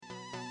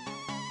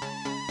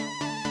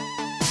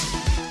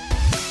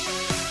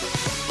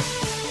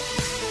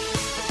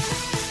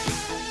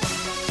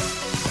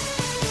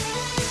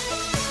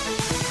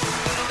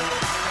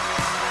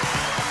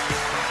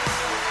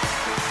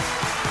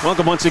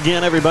Welcome once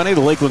again, everybody,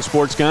 to Lakeland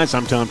Sports Guys.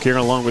 I'm Tom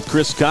Carroll, along with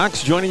Chris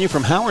Cox, joining you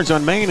from Howard's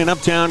on Main in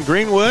Uptown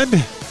Greenwood.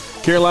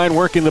 Caroline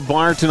working the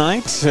bar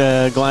tonight.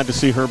 Glad to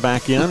see her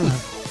back in.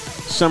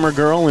 Summer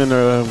girl in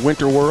a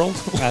winter world.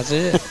 That's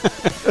it.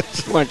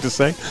 I like to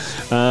say.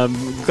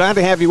 Glad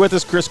to have you with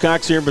us. Chris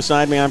Cox here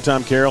beside me. I'm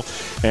Tom Carroll.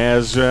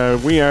 As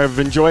we have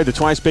enjoyed the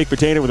twice baked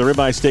potato with a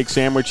ribeye steak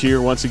sandwich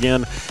here. Once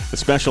again, the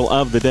special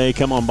of the day.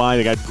 Come on by.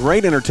 They got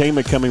great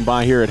entertainment coming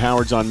by here at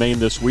Howard's on Main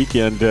this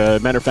weekend.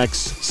 Matter of fact,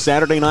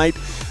 Saturday night,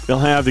 they'll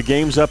have the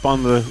games up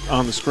on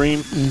the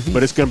screen,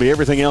 but it's going to be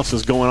everything else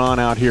that's going on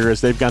out here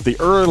as they've got the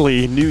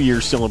early New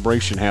Year's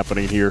celebration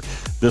happening here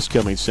this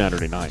coming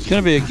Saturday night. It's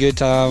going to be a good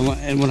time.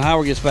 And when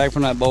Howard gets back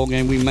from that bowl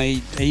game,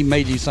 he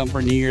may do something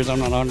for New Year's. I'm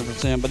not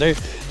 100%, but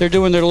they're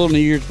doing their little New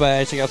Year's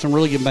bash. They got some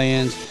really good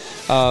bands.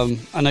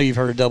 I know you've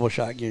heard of Double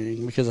Shot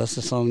Gang because that's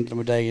the song the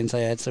Medallions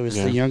had. So it's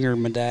the younger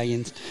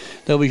Medallions.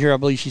 They'll be here, I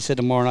believe she said,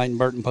 tomorrow night, and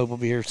Burton Pope will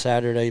be here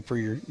Saturday for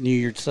your New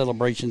Year's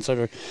celebration, sort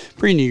of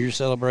pre-New Year's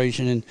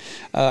celebration. And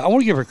I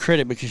want to give her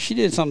credit because she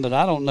did something that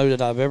I don't know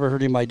that I've ever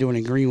heard anybody doing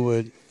in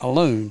Greenwood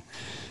alone.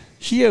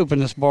 She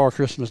opened this bar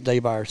Christmas Day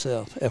by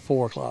herself at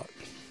 4 o'clock.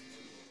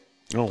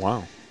 Oh,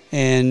 wow.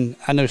 And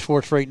I know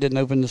Sports Freight didn't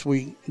open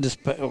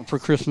for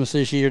Christmas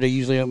this year. They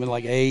usually open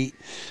like 8.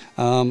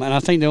 And I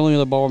think the only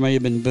other bar may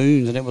have been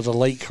Boone's, and it was a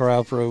late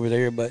crowd for over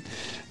there. But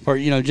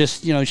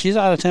she's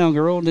out of town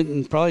girl,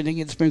 probably didn't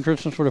get to spend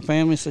Christmas with her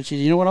family. So she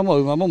said, you know what, I'm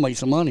gonna make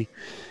some money.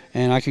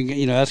 And I can,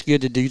 that's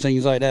good to do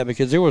things like that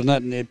because there was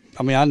nothing.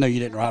 I know you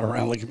didn't ride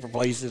around looking for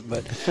places,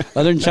 but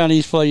other than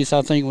Chinese place,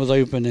 I think was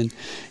open, and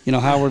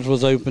Howard's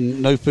was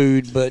open, no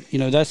food, but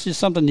that's just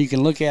something you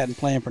can look at and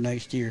plan for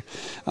next year.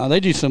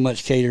 They do so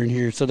much catering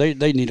here, so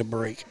they need a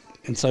break.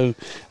 And so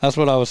that's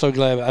what I was so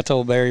glad. I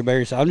told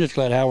Barry said, I'm just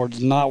glad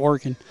Howard's not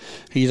working.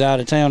 He's out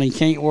of town. He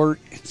can't work.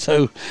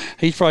 So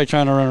he's probably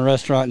trying to run a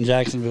restaurant in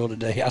Jacksonville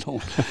today.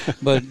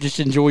 But just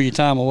enjoy your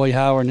time away,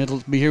 Howard, and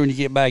it'll be here when you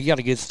get back. You got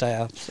a good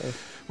staff. So.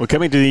 Well,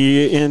 coming to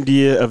the end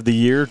of the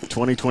year,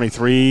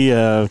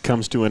 2023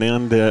 comes to an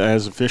end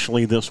as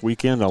officially this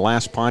weekend, the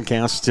last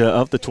podcast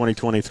of the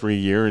 2023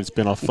 year. It's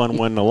been a fun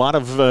one. A lot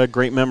of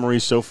great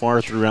memories so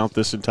far throughout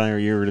this entire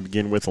year to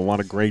begin with. A lot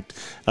of great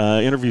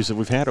interviews that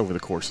we've had over the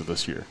course of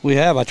this year. We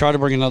have. I tried to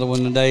bring another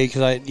one today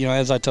because,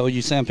 as I told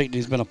you, Sam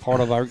Pickney's been a part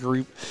of our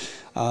group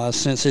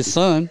since his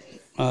son,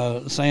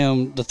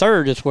 Sam the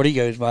third is what he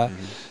goes by.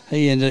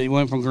 He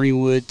went from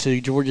Greenwood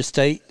to Georgia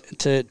State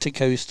to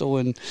Coastal,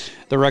 and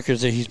the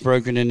records that he's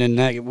broken, and then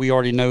that we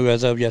already know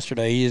as of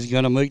yesterday he is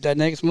going to make that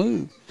next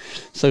move.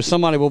 So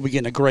somebody will be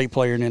getting a great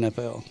player in the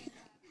NFL.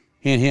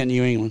 Hint,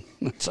 New England.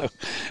 So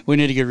we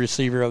need a good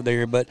receiver up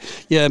there. But,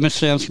 yeah, Mr.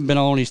 Sam's been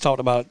on. He's talked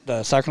about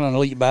Sacramento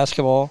Elite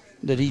basketball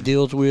that he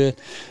deals with,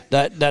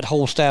 that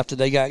whole staff that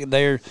they got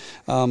there.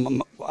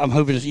 I'm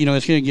hoping it's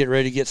going to get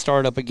ready to get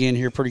started up again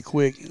here pretty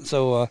quick.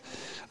 So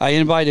I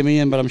invited him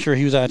in, but I'm sure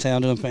he was out of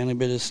town doing family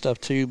business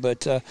stuff too.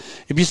 But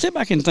if you sit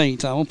back and think,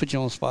 Tom, I won't put you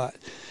on the spot.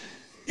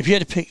 If you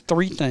had to pick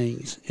 3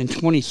 things in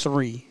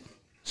 23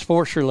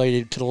 sports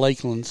related to the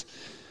Lakelands,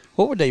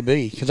 what would they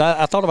be? Because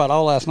I thought about it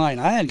all last night,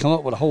 and I had come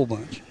up with a whole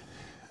bunch.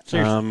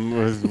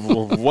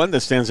 One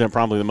that stands out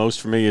probably the most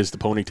for me is the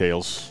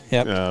Ponytails.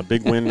 Yep.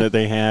 Big win that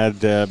they had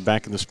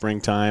back in the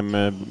springtime,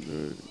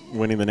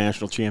 winning the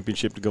national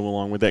championship to go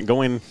along with that,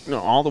 going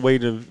all the way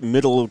to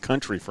middle of the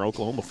country for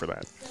Oklahoma for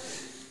that.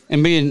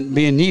 And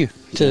being new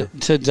to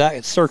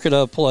that circuit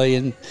of play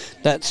and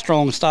that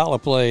strong style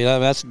of play,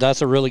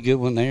 that's a really good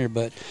one there.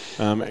 But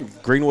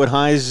Greenwood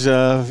High's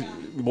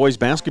boys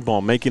basketball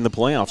making the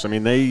playoffs. I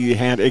mean,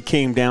 it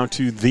came down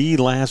to the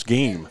last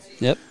game.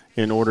 Yep.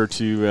 In order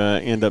to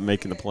end up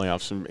making the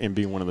playoffs and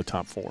be one of the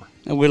top 4.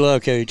 And we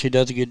love Coach. He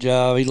does a good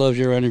job. He loves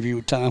your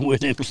interview time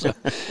with him. So.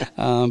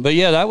 But,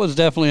 yeah, that was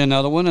definitely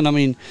another one. And, I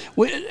mean,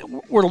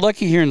 we're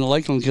lucky here in the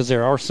Lakeland because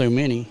there are so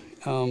many.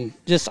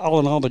 Just all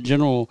in all, the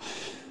general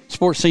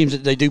sports teams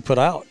that they do put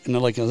out in the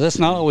Lakelands, it's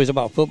not always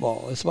about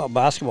football. It's about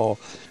basketball.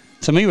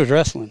 To me, it was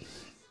wrestling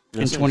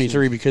in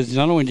 23 because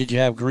not only did you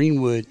have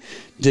Greenwood,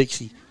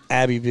 Dixie,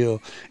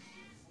 Abbeville,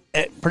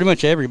 pretty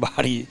much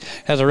everybody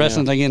has a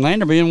wrestling thing, and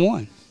Lander being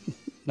one.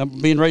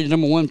 Being rated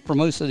number 1 for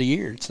most of the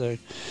year. So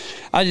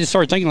I just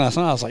started thinking last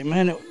night, I was like,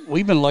 man,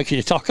 we've been lucky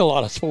to talk a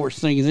lot of sports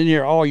things in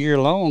here all year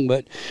long,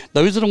 but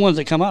those are the ones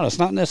that come out. It's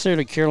not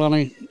necessarily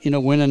Carolina,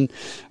 winning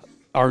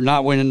or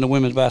not winning the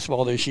women's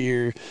basketball this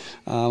year.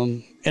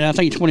 And I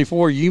think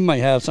 24, you may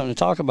have something to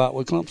talk about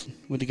with Clemson,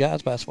 with the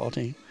guys' basketball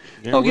team.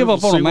 Yeah, Don't give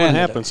up on them, man. What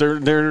happens?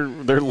 They're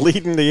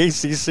leading the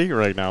ACC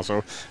right now,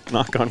 so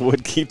knock on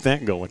wood, keep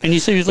that going. And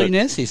you see who's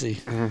leading the SEC?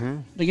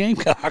 The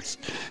Gamecocks.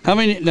 How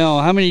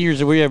many years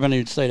have we ever been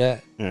able to say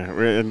that? Yeah,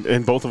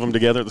 and both of them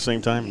together at the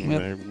same time,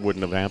 it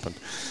wouldn't have happened.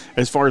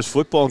 As far as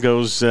football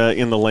goes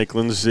in the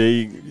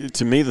Lakelands,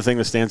 to me, the thing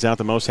that stands out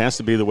the most has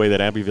to be the way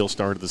that Abbeville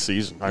started the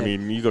season. I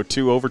mean, you go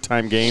 2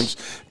 overtime games,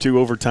 2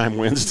 overtime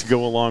wins to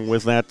go along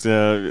with that.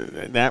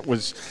 That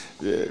was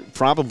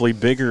probably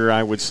bigger,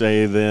 I would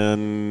say,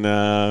 than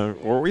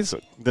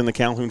the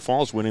Calhoun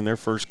Falls winning their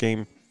first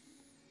game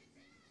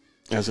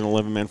as an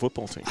 11-man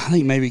football team. I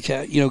think maybe,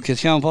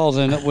 because Calhoun Falls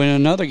ended up winning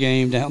another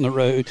game down the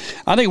road.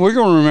 I think we're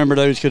going to remember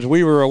those because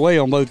we were away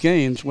on both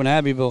games when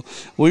Abbeville.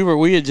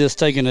 We had just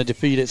taken a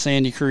defeat at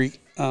Sandy Creek,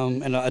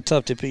 and a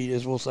tough defeat,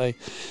 as we'll say,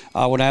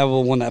 when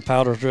Abbeville won that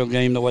Powdersville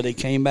game, the way they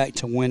came back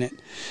to win it.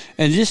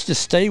 And just to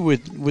stay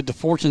with the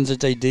fortunes that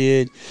they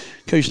did,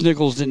 Coach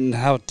Nichols didn't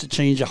have to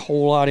change a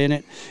whole lot in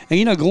it.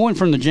 And, going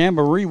from the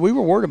Jamboree, we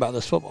were worried about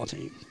this football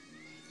team.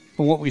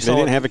 From what we saw.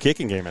 They didn't have a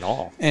kicking game at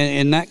all.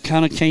 And that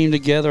kind of came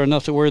together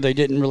enough to where they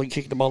didn't really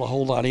kick the ball a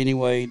whole lot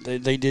anyway.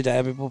 They did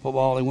Abbeville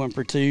football. They went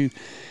for 2.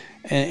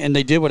 And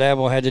they did what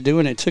Abbeville had to do,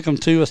 and it took them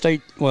to a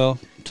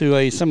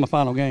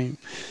semifinal game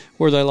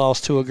where they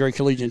lost to a great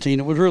collegiate team.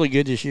 It was really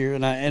good this year,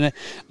 and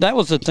that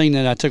was the thing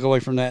that I took away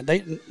from that.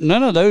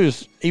 None of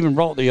those even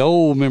brought the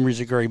old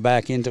memories of Gray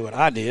back into it.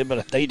 I did,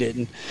 but they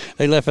didn't.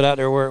 They left it out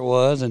there where it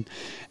was,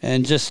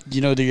 and just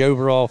the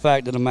overall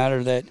fact of the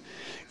matter that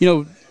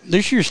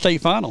this year's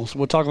state finals.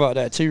 We'll talk about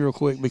that too real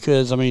quick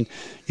because you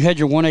had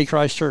your 1A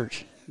Christ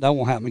Church. That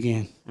won't happen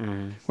again.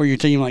 Mm-hmm. Where your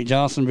team like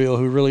Johnsonville,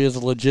 who really is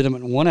a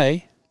legitimate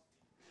 1A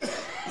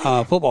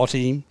football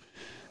team.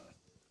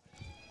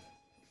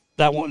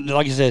 That one,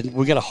 like I said,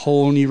 we got a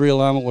whole new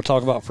realignment. We'll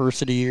talk about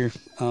first of the year.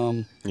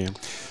 Yeah.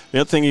 The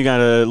other thing you got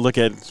to look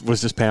at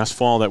was this past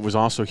fall that was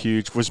also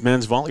huge was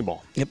men's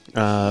volleyball. Yep.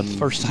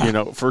 First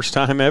time. First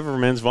time ever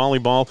men's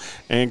volleyball,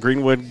 and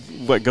Greenwood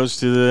goes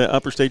to the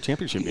Upper State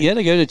Championship game. Yeah,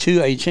 they go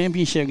to a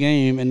championship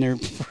game in their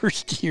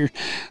first year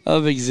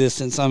of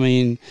existence.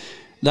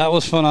 That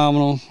was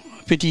phenomenal.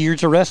 50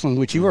 years of wrestling,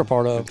 which you were a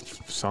part of.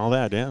 Saw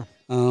that, yeah.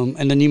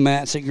 And the new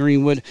mats at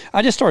Greenwood.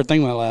 I just started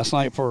thinking about it last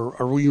night for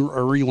a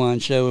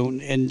rewind show,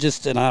 and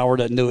just an hour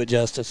doesn't do it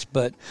justice.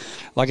 But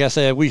like I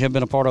said, we have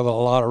been a part of a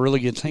lot of really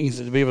good things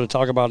to be able to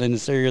talk about in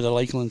this area, the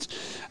Lakelands,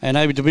 and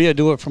able to be able to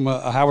do it from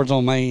a Howard's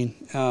on Main.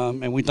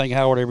 And we thank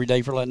Howard every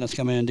day for letting us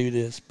come in and do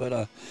this.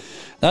 But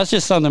that's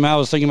just something I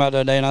was thinking about the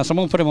other day, and I said, I'm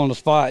going to put him on the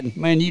spot. And,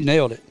 man, you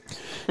nailed it.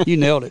 You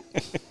nailed it.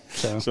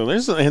 So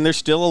there's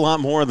still a lot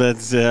more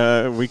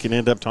that we can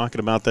end up talking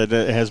about that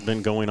has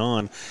been going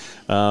on.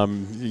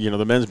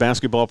 The men's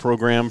basketball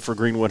program for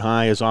Greenwood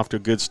High is off to a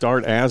good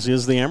start, as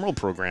is the Emerald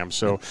program.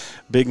 So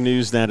big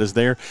news that is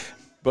there.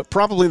 But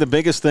probably the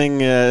biggest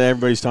thing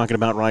everybody's talking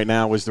about right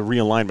now is the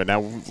realignment.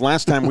 Now,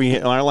 last time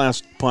our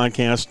last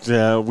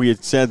podcast, we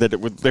had said that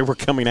they were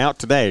coming out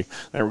today.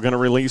 They were going to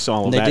release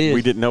all of that. Did.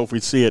 We didn't know if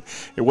we'd see it.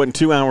 It wasn't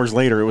 2 hours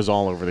later. It was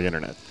all over the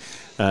internet.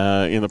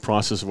 In the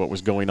process of what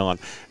was going on.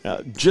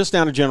 Just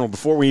out of general,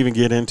 before we even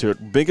get into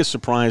it, biggest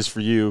surprise for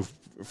you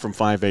from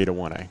 5A to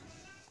 1A?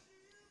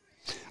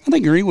 I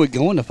think Greenwood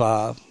going to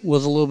 5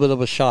 was a little bit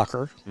of a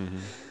shocker.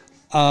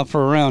 Mm-hmm.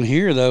 For around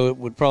here, though, it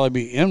would probably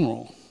be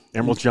Emerald.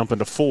 Emerald jumping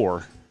to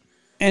 4.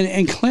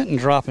 And Clinton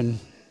dropping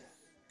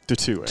to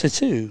 2A. To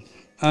 2.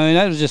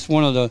 That was just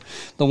one of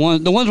the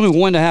ones we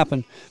wanted to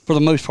happen. For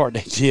the most part,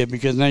 they did,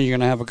 because now you're going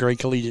to have a great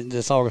collegiate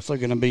this August. They're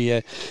going to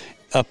be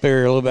up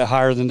there a little bit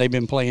higher than they've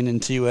been playing in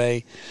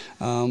 2A.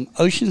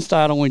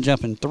 Oceanside only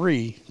jumping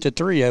 3 to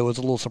 3A was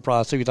a little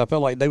surprise too, because I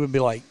felt like they would be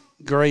like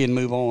Gray and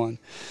move on.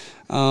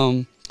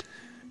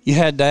 You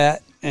had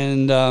that,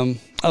 and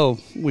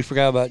we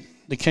forgot about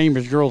the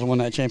Cambridge girls won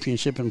that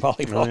championship in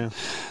volleyball. Oh, yeah.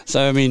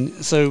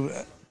 So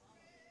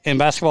in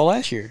basketball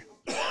last year.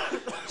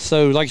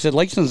 So, like I said,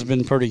 Lakeland's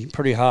been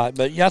pretty hot.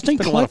 But, yeah, I think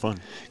it's been a lot of fun.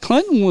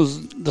 Clinton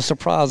was the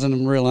surprise in the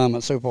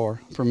realignment so far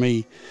for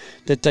me,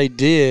 that they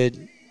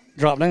did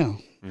drop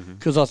down.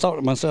 Because I thought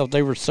to myself,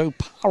 they were so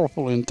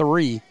powerful in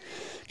 3.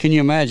 Can you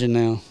imagine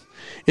now?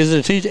 Is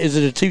it a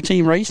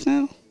 2-team race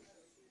now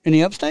in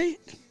the upstate?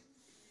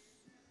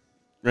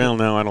 Well,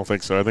 no, I don't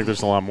think so. I think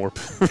there's a lot more.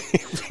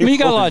 You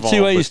got a lot of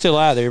 2A's still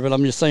out there, but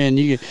I'm just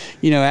saying,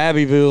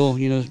 Abbeville,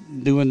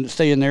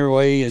 staying their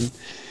way,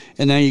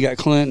 and now you got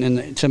Clinton,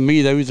 and to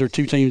me, those are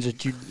 2 teams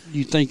that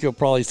you think you'll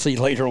probably see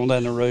later on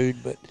down the road.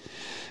 But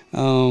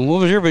what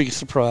was your biggest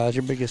surprise,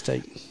 your biggest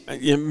take?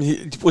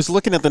 Was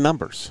looking at the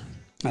numbers.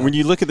 When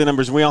you look at the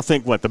numbers, we all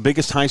think, the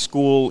biggest high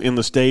school in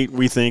the state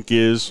we think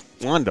is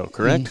Wando,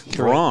 correct? Correct.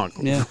 Wrong.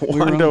 Yeah,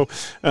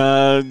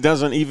 Wando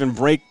doesn't even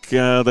break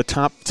the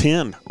top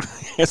 10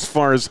 as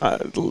far as,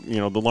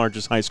 the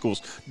largest high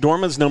schools.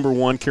 Dorman's number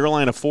 1,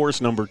 Carolina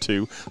Forest number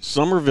 2,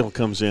 Somerville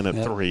comes in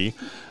at 3.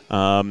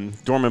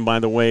 Dorman, by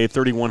the way,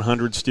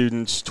 3,100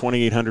 students,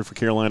 2,800 for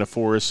Carolina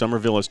Forest.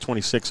 Somerville has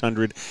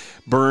 2,600.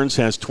 Burns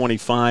has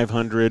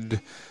 2,500.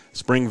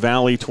 Spring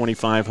Valley,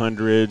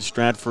 2,500.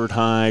 Stratford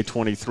High,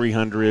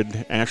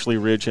 2,300. Ashley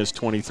Ridge has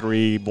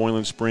 23.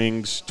 Boylan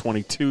Springs,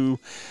 22.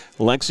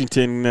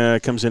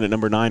 Lexington comes in at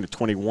number 9 at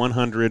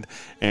 2,100.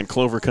 And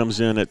Clover comes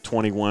in at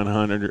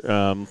 2,100,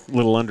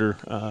 little under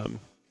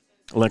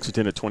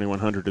Lexington at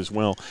 2,100 as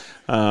well.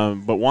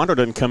 But Wando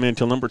doesn't come in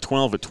until number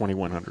 12 at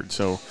 2,100.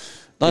 So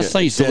let's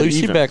say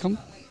Lucy Beckham,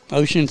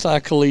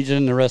 Oceanside Collegiate,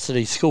 and the rest of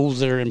these schools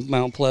that are in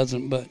Mount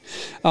Pleasant. But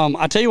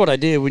I tell you what I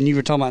did when you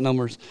were talking about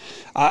numbers.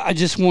 I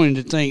just wanted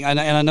to think, and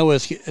I know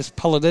it's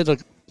political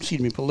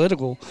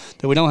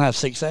that we don't have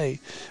 6A.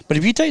 But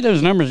if you take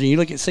those numbers and you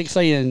look at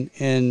 6A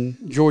in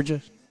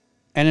Georgia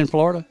and in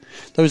Florida,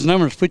 those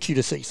numbers put you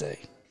to 6A.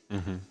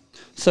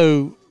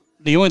 So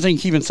the only thing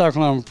keeping South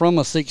Carolina from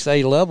a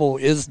 6A level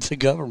is the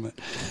government.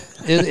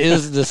 It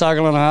is the South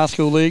Carolina High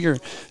School League or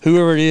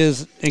whoever it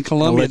is in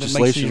Columbia that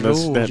makes these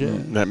rules.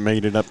 That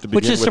made it up to begin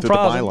which is with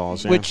surprising, the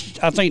bylaws. Yeah. Which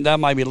I think that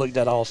might be looked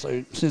at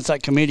also, since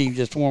that committee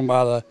just formed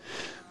by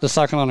the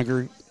South Carolina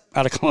group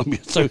out of Columbia.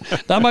 So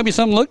that might be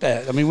something looked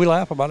at. I mean, we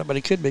laugh about it, but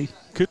it could be.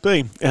 Could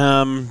be.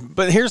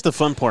 But here's the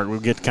fun part we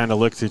get kind of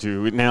looked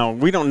into. Now,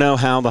 we don't know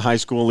how the high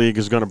school league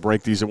is going to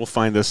break these, and we'll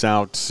find this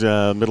out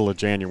middle of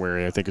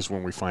January, I think is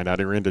when we find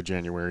out, or into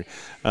January,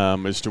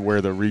 as to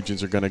where the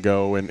regions are going to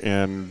go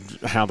and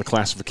how the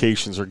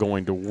classifications are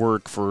going to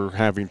work for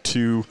having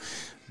two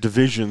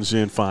divisions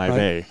in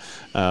 5A.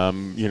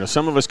 Right.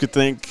 Some of us could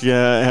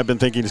have been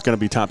thinking it's going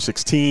to be top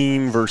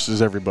 16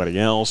 versus everybody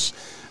else.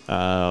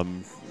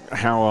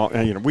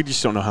 We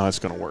just don't know how it's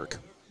going to work,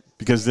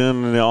 because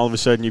then all of a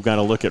sudden you've got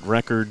to look at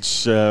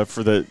records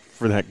for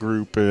that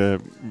group, or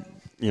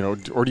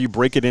do you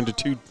break it into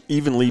two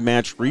evenly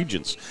matched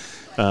regions,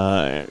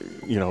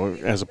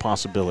 as a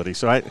possibility.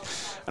 So I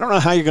don't know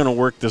how you're going to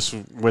work this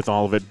with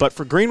all of it, but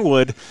for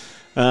Greenwood,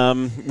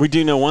 we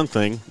do know one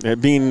thing: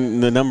 being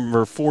the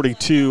number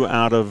 42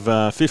 out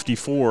of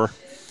 54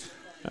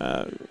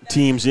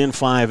 teams in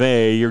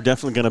 5A, you're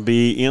definitely going to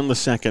be in the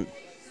second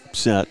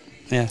set.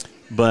 Yeah.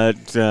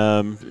 But,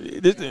 and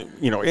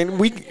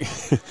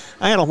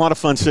I had a lot of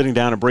fun sitting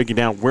down and breaking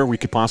down where we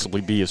could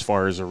possibly be as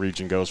far as a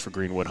region goes for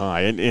Greenwood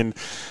High. You're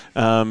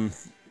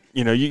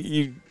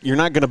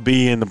not going to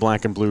be in the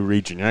black and blue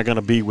region. You're not going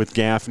to be with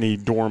Gaffney,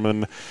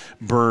 Dorman,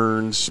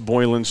 Burns,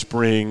 Boylan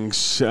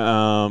Springs.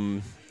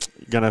 Going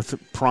to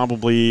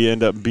probably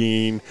end up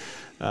being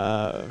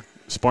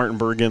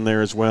Spartanburg in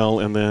there as well,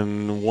 and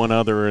then one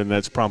other, and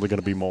that's probably going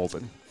to be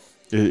Malden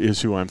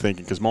is who I'm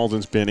thinking, because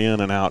Malden's been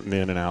in and out and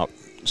in and out,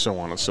 so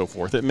on and so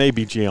forth. It may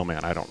be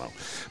Jailman, I don't know.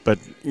 But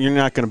you're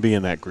not going to be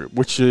in that group,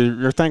 which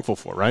you're thankful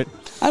for, right?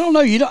 I don't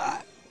know.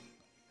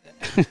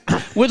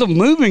 With a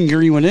moving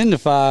Greenwood into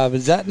 5,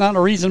 is that not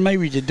a reason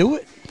maybe to do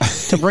it?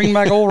 To bring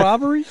back old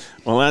rivalries?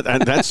 Well,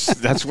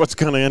 that's what's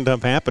going to end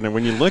up happening.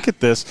 When you look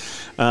at this,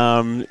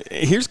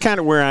 here's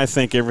kind of where I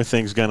think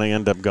everything's going to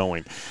end up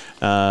going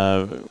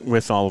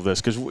with all of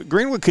this. Because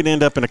Greenwood could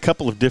end up in a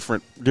couple of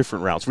different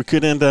routes. We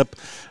could end up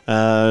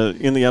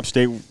in the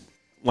upstate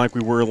like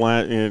we were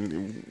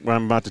in what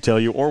I'm about to tell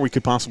you, or we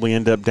could possibly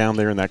end up down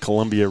there in that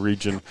Columbia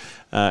region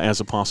as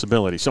a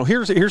possibility. So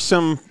here's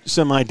some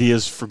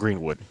ideas for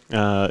Greenwood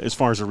as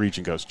far as the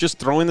region goes. Just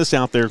throwing this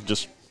out there,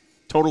 just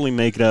totally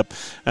make it up,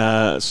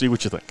 see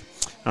what you think.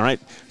 All right,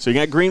 so you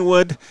got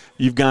Greenwood,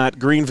 you've got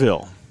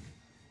Greenville.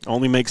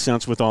 Only makes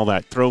sense with all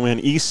that. Throw in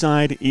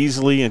Eastside,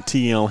 Easley, and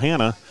TL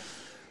Hanna.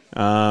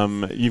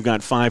 You've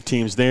got 5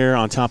 teams there.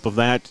 On top of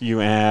that,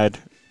 you add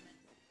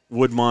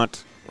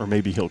Woodmont or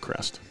maybe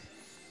Hillcrest.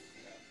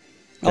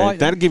 Okay,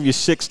 that'll give you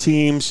 6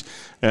 teams.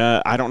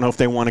 I don't know if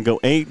they want to go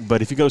 8,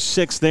 but if you go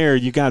 6 there,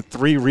 you got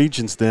 3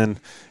 regions then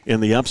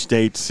in the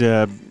upstate.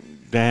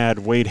 Add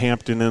Wade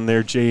Hampton in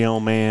there,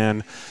 J.L.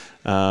 Mann,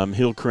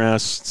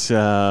 Hillcrest,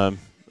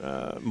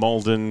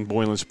 Malden,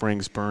 Boylan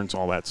Springs, Burns,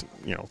 all that,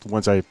 the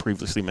ones I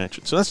previously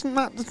mentioned. So that's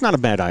not a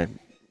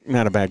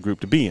bad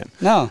group to be in.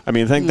 No. I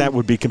mean, I think that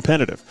would be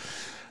competitive.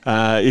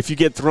 If you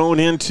get thrown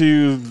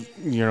into,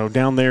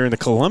 down there in the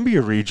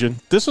Columbia region,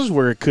 this is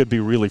where it could be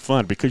really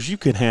fun, because you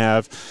could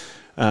have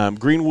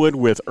Greenwood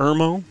with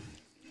Irmo,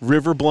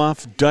 River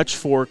Bluff, Dutch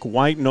Fork,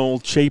 White Knoll,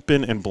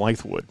 Chapin, and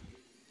Blythewood.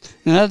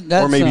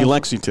 Or maybe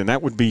Lexington.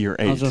 That would be your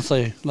 8. I was going to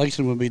say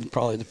Lexington would be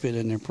probably the fit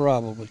in there,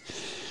 probably.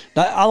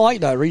 I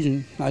like that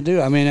region. I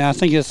do. I mean, I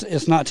think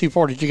it's not too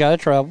far that you got to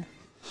travel.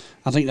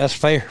 I think that's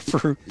fair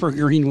for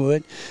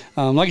Greenwood.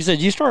 Like I said,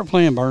 you start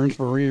playing Burns,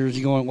 Barriers,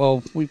 you're going,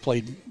 well, we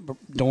played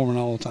Dorman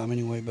all the time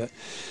anyway. But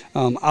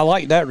I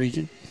like that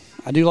region.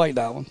 I do like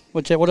that one.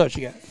 What else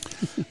you got?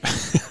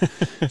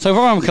 So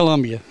far, I'm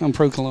Columbia. I'm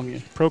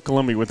pro-Columbia.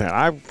 Pro-Columbia with that.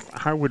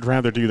 I would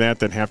rather do that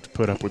than have to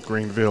put up with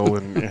Greenville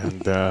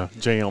and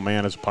J.L.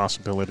 Mann as a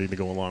possibility to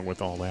go along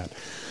with all that.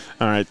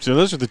 All right, so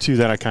those are the 2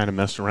 that I kind of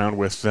messed around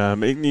with.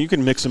 You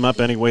can mix them up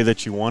any way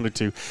that you wanted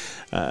to,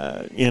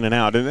 in and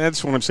out. And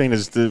that's what I'm saying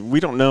is we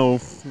don't know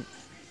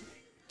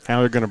how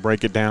they're going to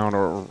break it down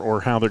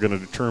or how they're going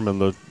to determine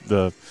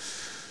the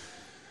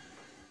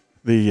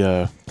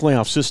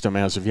playoff system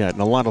as of yet.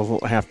 And a lot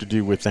will have to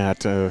do with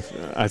that,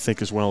 I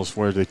think, as well as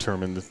where they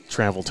determine the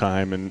travel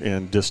time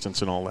and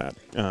distance and all that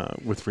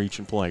with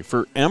region play.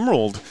 For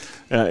Emerald,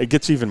 it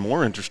gets even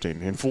more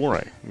interesting in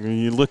 4A.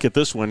 You look at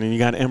this one, and you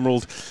got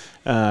Emerald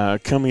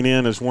coming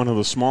in as one of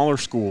the smaller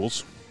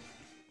schools,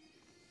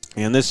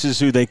 and this is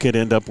who they could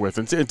end up with.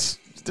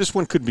 This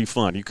one could be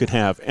fun. You could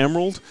have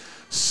Emerald,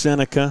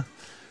 Seneca,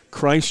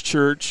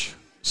 Christchurch,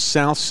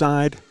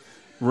 Southside,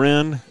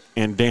 Wren,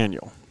 and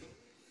Daniel.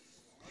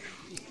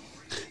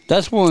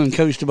 That's one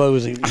Coach DeBow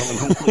is even going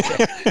on.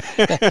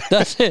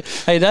 That's it.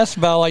 Hey, that's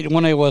about like the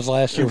one it was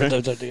last year with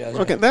those guys.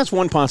 Okay, that's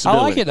one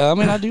possibility. I like it, though. I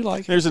mean, I do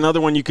like it. There's another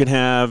one. You could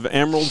have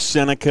Emerald,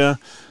 Seneca,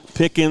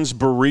 Pickens,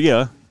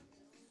 Berea.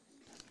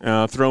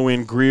 Throw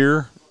in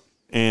Greer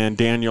and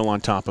Daniel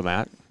on top of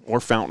that, or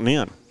Fountain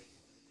Inn.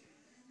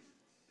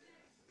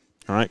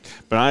 All right,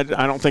 but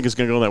I don't think it's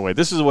going to go that way.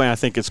 This is the way I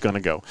think it's going to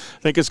go.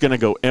 I think it's going to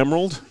go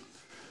Emerald,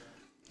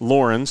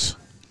 Lawrence,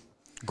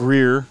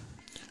 Greer,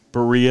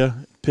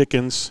 Berea,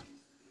 Pickens,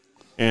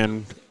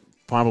 and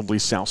probably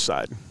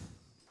Southside.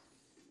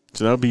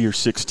 So that'll be your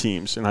 6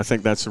 teams, and I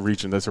think that's the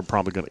region that they're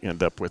probably going to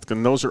end up with.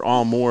 And those are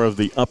all more of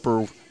the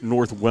upper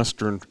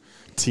northwestern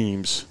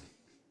teams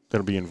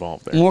that'll be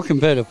involved there. More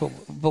competitive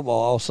football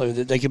also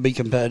that they could be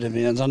competitive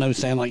in. I know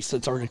Sam likes to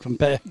sort of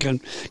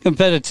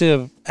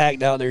competitive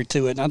act out there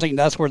to it, and I think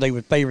that's where they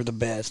would favor the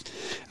best.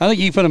 I think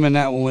you put them in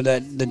that one with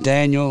the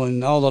Daniel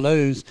and all of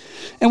those.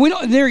 And we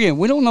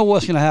don't know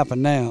what's going to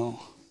happen now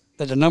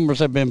that the numbers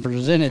have been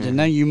presented, and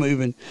now you move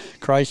in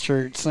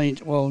Christchurch, St.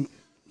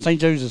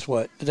 Joe's is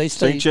what? Did they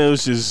stay? St.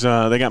 Joe's is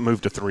they got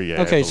moved to 3A.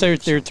 Okay, so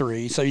they're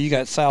 3. So you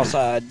got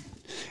Southside.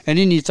 And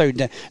then you throw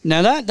down.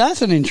 Now,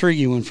 that's an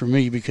intriguing one for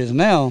me because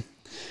now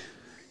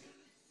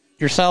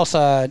your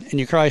Southside and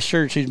your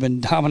Christchurch, who's been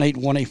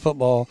dominating 1A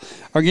football,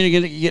 are going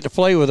to get to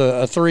play with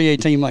a 3A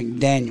team like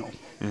Daniel.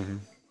 Mm-hmm.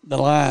 The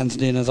Lions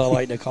Den, as I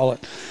like to call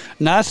it.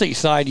 And that's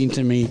exciting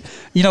to me.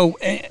 You know,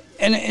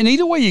 and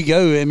either way you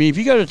go, I mean, if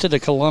you go to the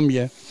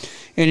Columbia,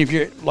 and if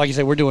you're, like I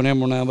said, we're doing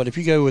Emerald now, but if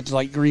you go with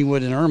like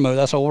Greenwood and Irmo,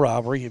 that's an old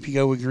rivalry. If you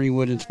go with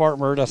Greenwood and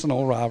Spartanburg, that's an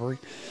old rivalry.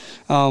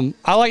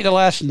 I like the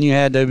last one you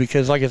had, though,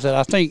 because, like I said,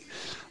 I think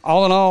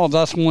all in all,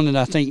 that's one that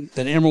I think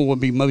that Emerald would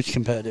be most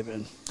competitive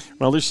in.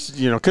 Well, there's,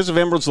 because of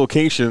Emerald's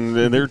location,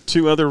 there are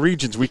 2 other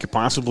regions we could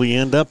possibly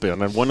end up in,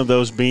 and one of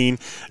those being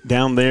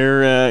down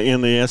there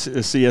in the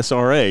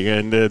CSRA,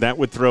 and that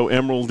would throw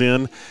Emerald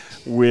in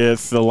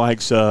with the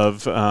likes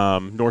of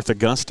North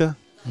Augusta,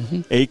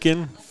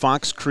 Aiken,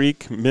 Fox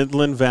Creek,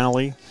 Midland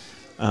Valley,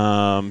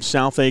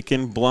 South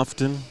Aiken,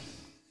 Bluffton,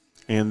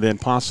 and then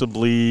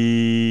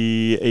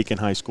possibly Aiken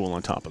High School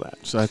on top of that.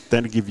 So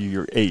that'd give you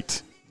your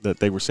 8 that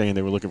they were saying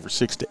they were looking for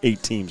 6 to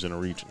 8 teams in a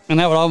region. And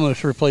that would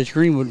almost replace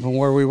Greenwood from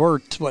where we were,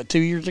 2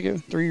 years ago,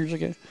 3 years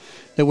ago,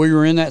 that we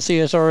were in that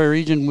CSRA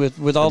region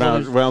with all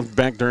those. Well,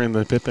 back during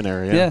the Pippin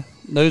era, yeah.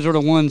 Those are the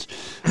ones.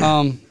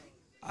 I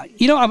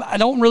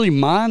don't really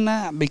mind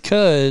that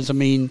because, I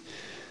mean,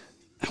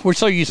 we're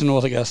so used to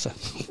North Augusta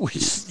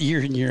year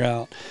in, year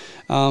out.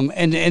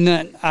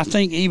 And I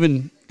think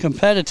even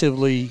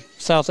competitively,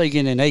 South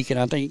Aiken and Aiken,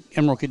 I think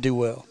Emerald could do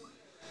well.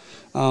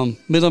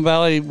 Midland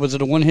Valley, was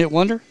it a one-hit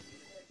wonder?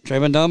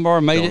 Trayvon Dunbar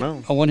made it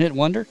a one-hit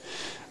wonder.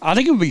 I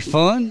think it would be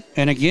fun.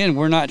 And, again,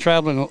 we're not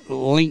traveling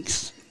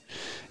links,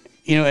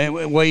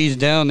 ways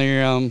down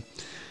there.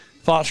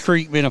 Fox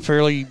Creek being a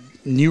fairly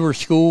newer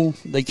school,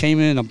 they came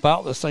in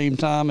about the same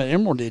time that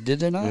Emerald did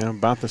they not? Yeah,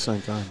 about the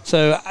same time.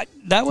 So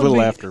that would a little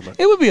be, after, but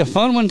it would be a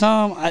fun one,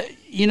 Tom.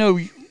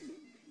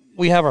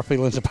 We have our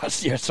feelings about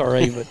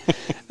CSRA,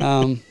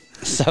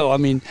 but so I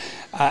mean,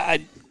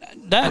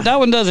 that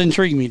one does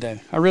intrigue me though.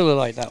 I really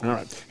like that one. All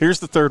right, here's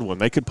the third one.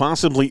 They could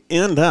possibly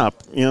end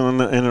up in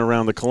and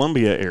around the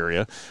Columbia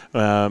area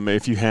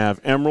if you have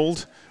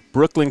Emerald,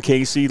 Brooklyn,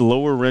 Casey,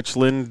 Lower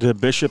Richland,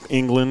 Bishop,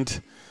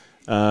 England,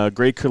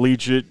 Great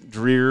Collegiate,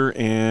 Dreer,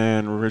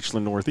 and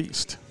Richland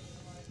Northeast.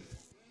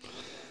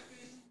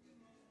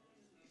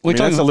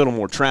 That's a little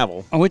more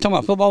travel. Are we talking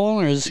about football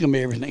only, or is this going to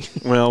be everything?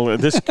 Well,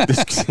 this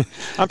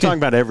I'm talking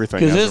about everything.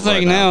 Because this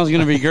thing now is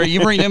going to be great.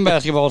 You bring them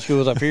basketball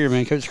schools up here,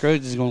 man. Coach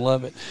Scrooge is going to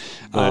love it.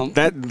 But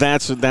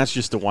that's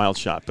just a wild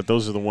shot. But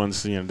those are the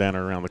ones down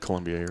around the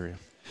Columbia area.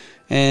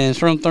 And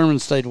Strom Thurmond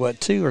stayed,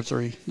 2 or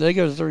 3? Did they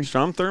go to 3?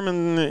 Strom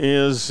Thurmond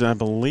is, I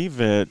believe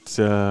they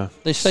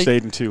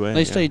stayed in 2A.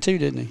 They stayed 2,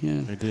 didn't they?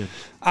 Yeah. They did.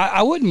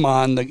 I wouldn't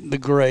mind the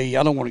gray.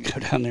 I don't want to go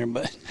down there,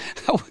 but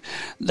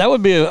that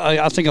would be,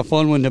 I think, a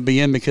fun one to be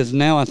in because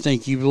now I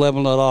think you've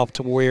leveled it off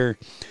to where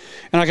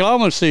 – and I can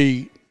almost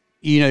see,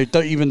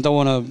 even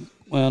throwing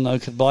no,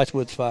 because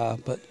Blythewood's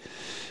 5, but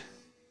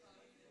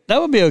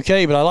that would be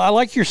okay. But I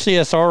like your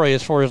CSRA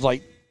as far as,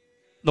 like,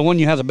 the one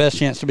you have the best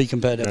chance to be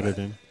competitive. Got it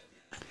in.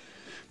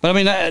 But,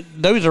 I mean,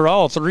 those are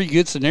all 3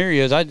 good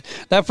scenarios.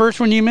 That first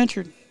one you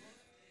mentioned,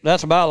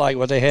 that's about like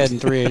what they had in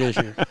 3A this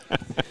year.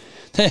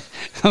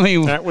 I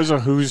mean, that was a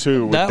who's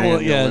who.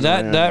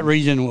 That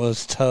region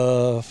was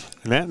tough.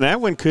 And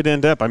that one could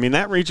end up. I mean,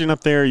 that region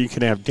up there, you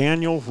could have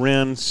Daniel,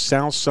 Wren,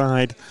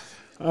 Southside,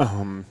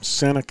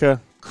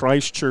 Seneca,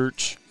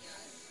 Christchurch,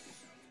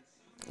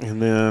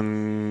 and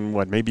then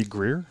maybe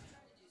Greer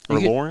or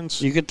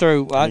Lawrence. You could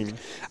throw.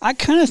 I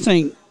kind of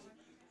think.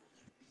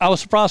 I was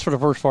surprised for the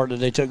first part that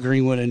they took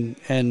Greenwood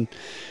and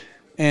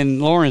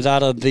Lawrence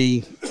out of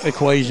the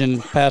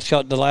equation past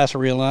the last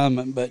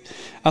realignment. But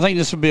I think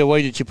this would be a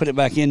way that you put it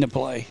back into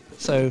play.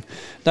 So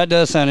that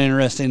does sound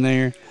interesting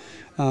there.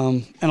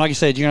 And like I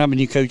said, you're going to have a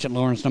new coach at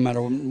Lawrence no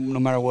matter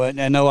what.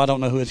 And no, I don't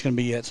know who it's going to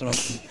be yet. So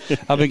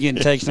I've been getting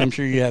texts. I'm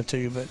sure you have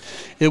too. But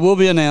it will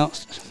be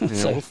announced.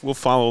 Yeah, we'll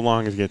follow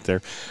along as we get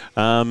there.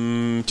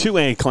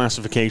 2A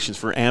classifications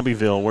for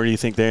Abbeville. Where do you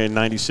think they in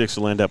 96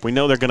 will end up? We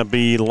know they're going to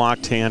be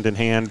locked hand in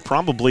hand,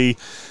 probably.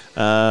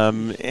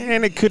 And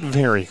it could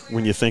vary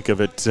when you think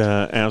of it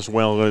as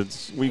well.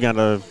 We got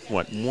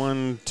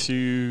 1,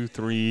 2,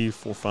 3,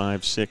 4,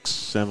 5, 6,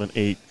 7,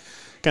 8.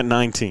 Got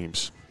 9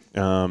 teams.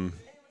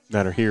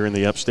 that are here in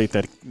the upstate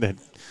that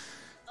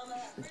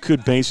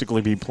could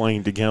basically be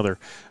playing together.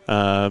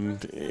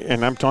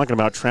 And I'm talking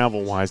about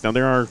travel-wise. Now,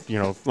 there are,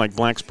 like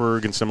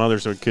Blacksburg and some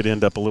others that could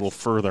end up a little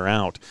further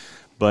out.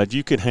 But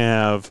you could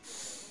have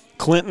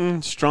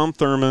Clinton,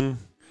 Strom-Thurmond,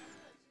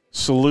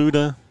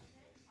 Saluda,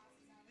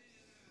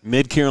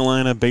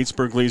 Mid-Carolina,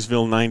 Batesburg,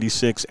 Leesville,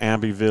 96,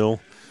 Abbeville,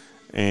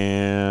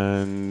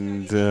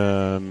 and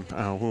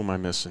who am I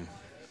missing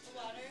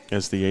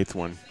as the 8th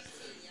one?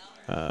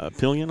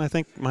 Pillion, I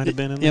think, might have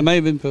been in there. It may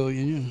have been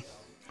Pillion, yeah.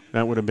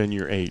 That would have been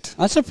your 8.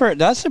 That's a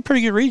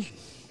pretty good region.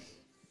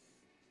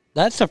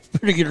 That's a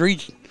pretty good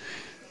region.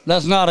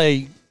 That's not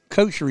a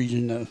coach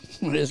region, though.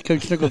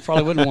 Coach Nichols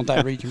probably wouldn't want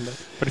that region.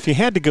 But if you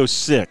had to go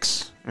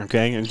 6,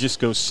 okay, and just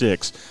go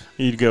 6,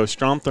 you'd go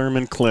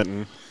Strom-Thurmond,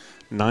 Clinton,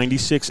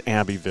 96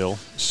 Abbeville,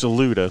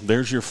 Saluda,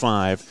 there's your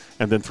 5,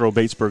 and then throw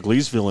Batesburg,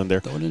 Leesville in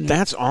there.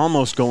 That's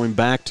almost going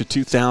back to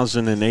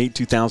 2008,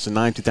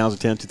 2009,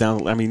 2010,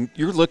 2000. I mean,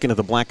 you're looking at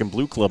the Black and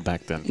Blue Club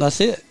back then.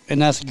 That's it,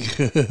 and that's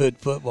good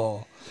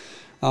football.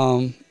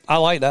 I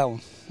like that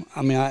one.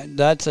 I mean,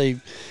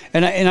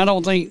 and I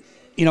don't think,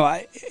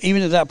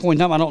 even at that point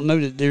in time, I don't know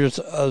that there's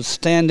a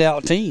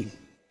standout team.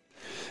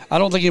 I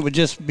don't think it would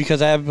just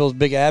because Abbeville's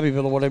Big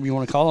Abbeville or whatever you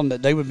want to call them,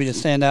 that they would be the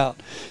standout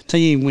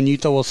team when you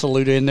throw a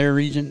Saluda in their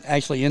region,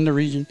 actually in the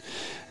region,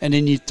 and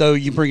then you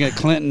bring a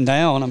Clinton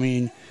down. I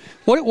mean,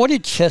 what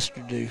did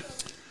Chester do?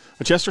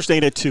 Well, Chester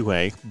stayed at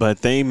 2A,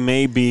 but they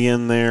may be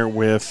in there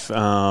with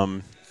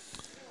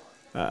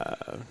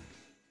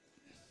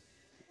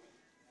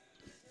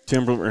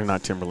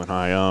Timberland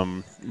High,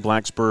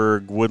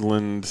 Blacksburg,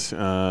 Woodland,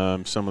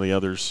 some of the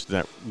others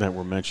that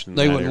were mentioned.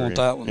 They in that wouldn't area. want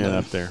that one. Yeah, though.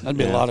 up there. That'd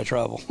be a lot of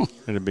trouble.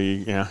 It'd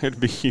be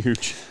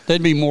huge.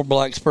 They'd be more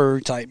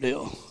Blacksburg type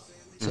deal.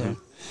 So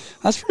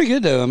that's pretty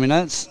good though. I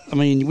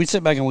mean, we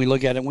sit back and we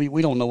look at it.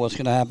 We don't know what's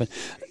going to happen.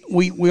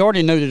 We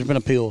already know there's been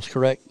appeals,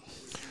 correct?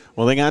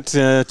 Well, they got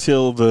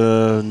till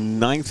the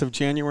 9th of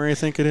January, I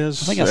think it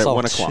is. I think I saw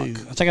 1 2. o'clock.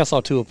 I think I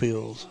saw 2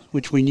 appeals,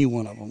 which we knew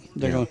one of them.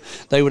 They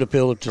would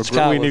appeal if the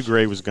sky We was. knew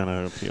Gray was going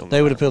to appeal.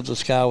 They would appeal if the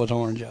sky was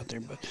orange out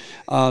there. But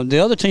the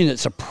other team that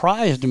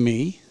surprised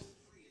me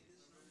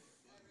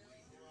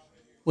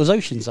was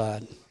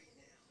Oceanside.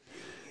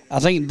 I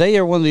think they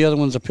are one of the other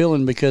ones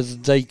appealing because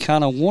they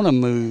kind of want to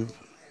move.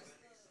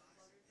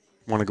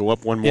 Want to go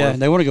up one more? Yeah,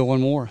 they want to go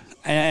one more,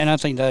 and I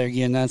think that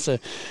again, that's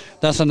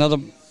another.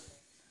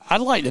 I'd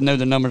like to know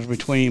the numbers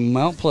between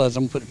Mount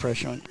Pleasant. I'm putting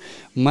pressure on it,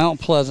 Mount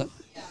Pleasant,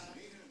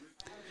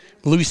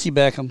 Lucy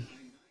Beckham,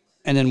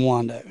 and then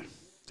Wando.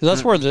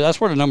 That's where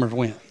the numbers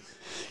went.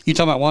 You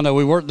talking about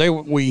Wando? They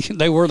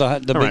were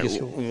the biggest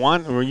school.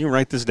 Will you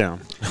write this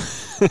down?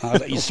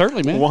 You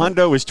certainly, man.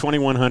 Wando is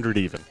 2,100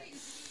 even.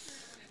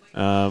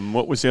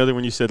 What was the other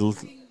one you said?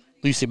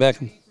 Lucy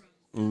Beckham.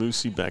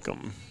 Lucy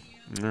Beckham.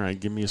 All right,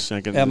 give me a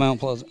second. At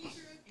Mount Pleasant.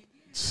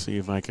 Let's see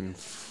if I can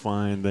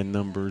find the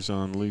numbers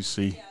on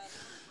Lucy.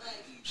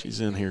 She's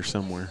in here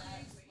somewhere.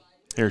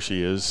 Here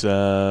she is.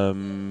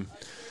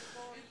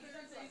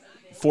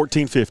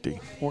 1450.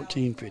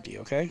 1450,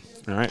 okay.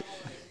 All right.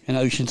 And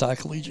Oceanside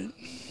Collegiate.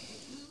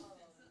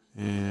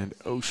 And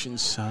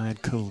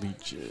Oceanside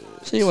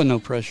Collegiate. See, there wasn't no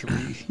pressure.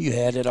 You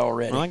had it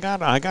already. Well,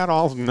 I got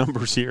all the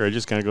numbers here. I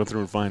just got to go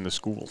through and find the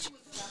schools.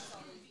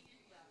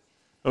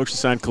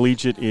 Oceanside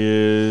Collegiate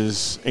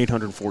is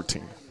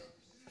 814.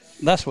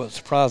 That's what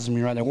surprises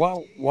me right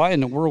now. Why in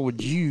the world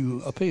would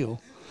you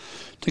appeal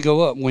to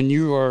go up when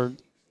you are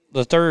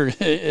the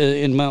 3rd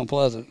in Mount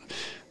Pleasant,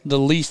 the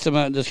least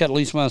amount that's got the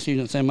least amount of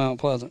students in Mount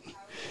Pleasant?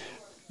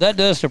 That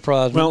does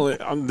surprise me. Well,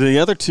 the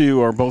other 2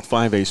 are both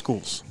 5A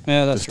schools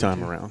that's this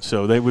time around,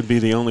 so they would be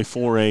the only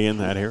 4A in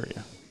that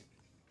area.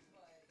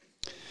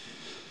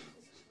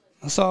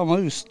 That's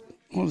almost,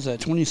 what was that,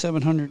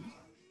 2,700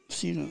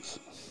 students?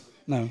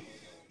 No.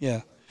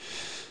 Yeah.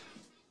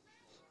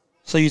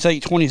 So you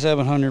take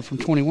 2,700 from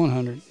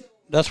 2,100.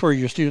 That's where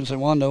your students at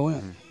Wando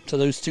went, to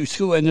those 2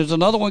 schools. And there's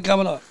another one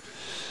coming up.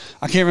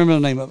 I can't remember the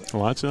name of it.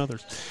 Lots of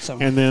others. So.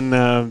 And then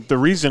the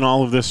reason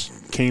all of this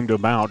came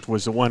about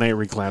was the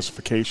 1A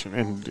reclassification.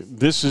 And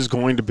this is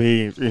going to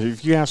be,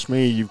 if you ask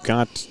me, you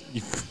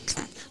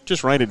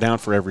just write it down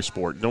for every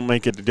sport. Don't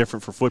make it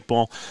different for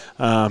football.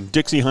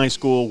 Dixie High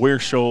School, Ware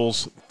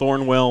Shoals,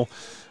 Thornwell,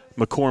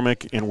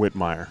 McCormick, and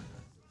Whitmire.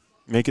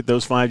 Make it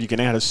those 5. You can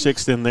add a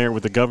 6th in there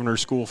with the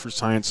Governor's School for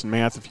Science and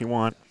Math if you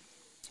want.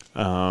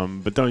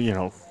 But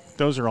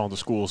those are all the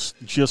schools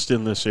just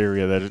in this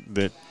area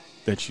that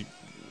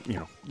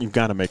you've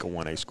got to make a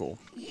 1A school.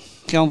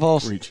 Calvin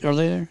Falls, are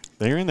they there?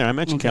 They're in there. I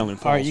mentioned Calvin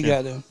Falls. All right, you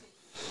got them.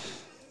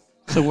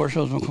 So Ware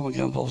Shoals, McCormick,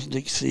 Calvin Falls,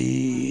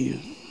 Dixie.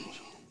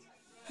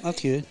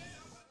 That's good.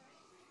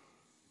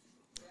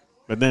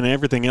 But then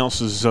everything else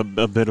is a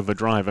bit of a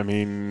drive. I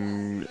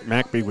mean,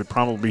 McBee would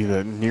probably be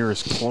the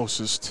nearest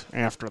closest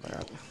after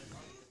that.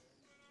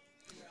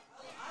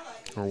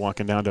 Or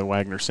walking down to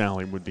Wagner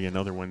Sally would be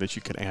another one that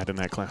you could add in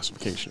that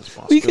classification as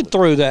possible. Well, you could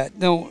throw that.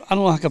 No, I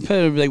don't know how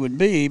competitive they would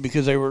be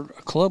because they were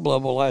a club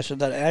level last year.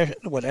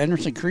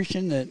 Anderson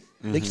Christian that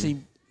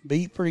Dixie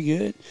beat pretty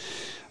good.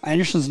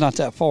 Anderson's not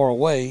that far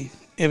away.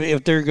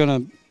 if they're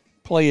going to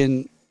play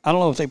in, I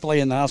don't know if they play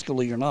in the high school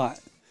league or not.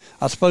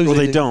 I suppose. Well,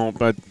 they don't,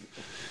 but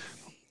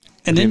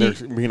and I mean, then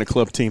they're being a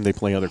club team, they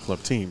play other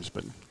club teams.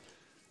 But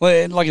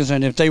well, like I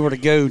said, if they were to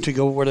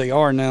go where they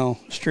are now,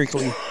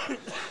 strictly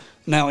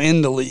now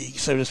in the league,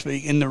 so to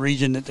speak, in the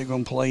region that they're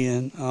going to play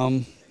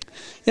in.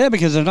 Yeah,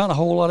 because there's not a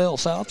whole lot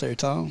else out there,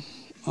 Tom,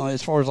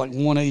 as far as like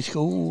 1A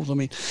schools. I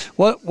mean,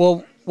 what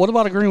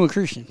about a Greenwood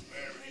Christian?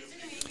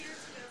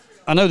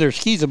 I know there's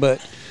Skeeza,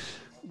 but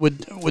would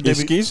they be?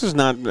 Skeeza's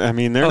not. I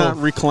mean, they're not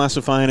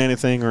reclassifying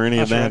anything or any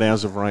of that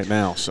as of right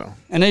now. So,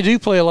 and they do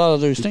play a lot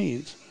of those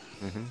teams.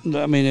 Mm-hmm.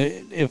 I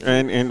mean, if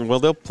well,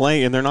 they'll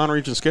play in their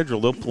non-region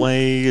schedule. They'll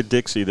play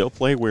Dixie. They'll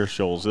play Ware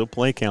Shoals. They'll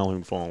play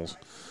Calhoun Falls.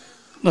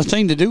 The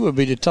thing to do would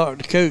be to talk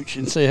to coach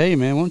and say, "Hey,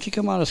 man, why don't you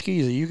come out of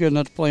Skeeza? You're good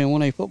enough to play in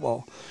 1A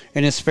football,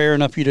 and it's fair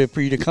enough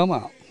for you to come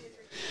out."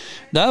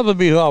 That would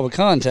be who I would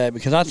contact,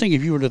 because I think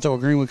if you were to throw a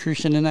Greenwood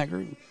Christian in that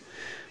group,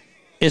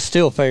 it's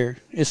still fair.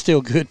 It's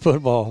still good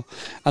football.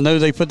 I know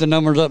they put the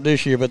numbers up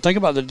this year, but think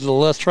about the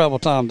less travel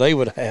time they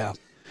would have.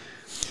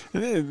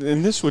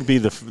 And this would be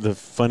the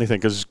funny thing,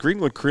 because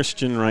Greenwood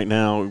Christian right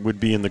now would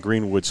be in the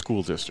Greenwood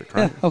School District,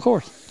 right? Yeah, of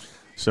course.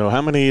 So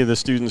how many of the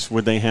students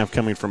would they have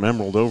coming from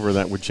Emerald over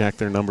that would jack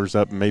their numbers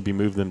up and maybe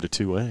move them to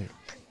 2A?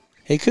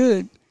 It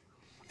could.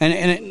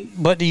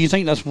 But do you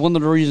think that's one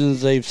of the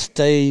reasons they've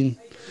stayed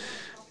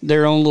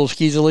their own little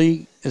Skeeza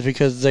league, is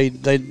because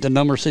the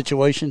number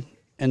situation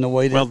and the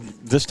way that? Well,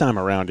 this time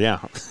around, yeah.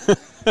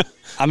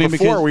 I mean,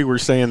 before we were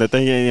saying that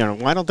they,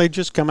 why don't they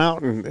just come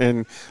out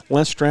and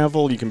less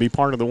travel? You can be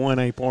part of the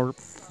 1A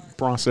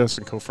process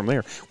and go from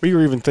there. We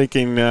were even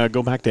thinking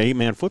go back to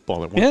 8-man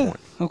football at one point.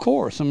 Yeah, of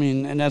course. I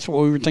mean, and that's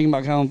what we were thinking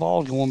about Calhoun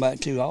Falls going back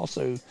to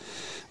also.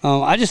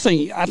 I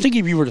think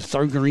if you were to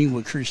throw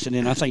Greenwood Christian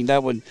in, I think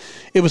it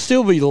would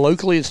still be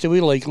locally, it'd still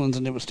be Lakelands,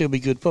 and it would still be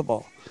good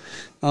football.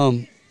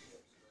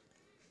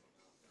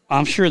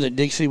 I'm sure that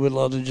Dixie would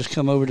love to just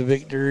come over to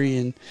Victory,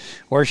 and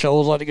Ware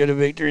Shoals like to go to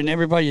Victory, and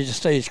everybody just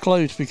stays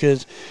close,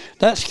 because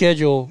that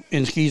schedule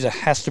in Skeeza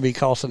has to be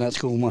costing that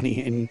school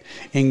money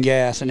in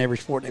gas in every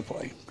sport they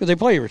play, because they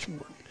play every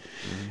sport.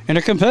 Mm-hmm. And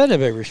they're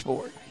competitive every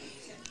sport.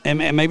 And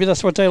maybe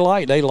that's what they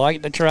like. They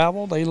like the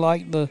travel. They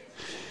like the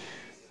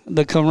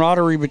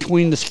camaraderie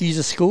between the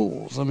Skeeza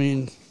schools. I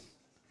mean,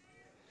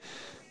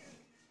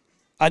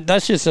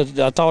 that's just a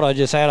thought I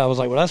just had. I was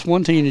like, well, that's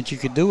one team that you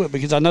could do it,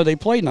 because I know they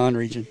play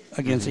non-region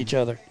against each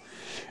other.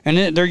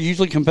 And they're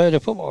usually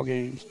competitive football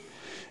games.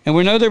 And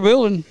we know they're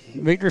building.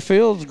 Victory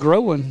Field's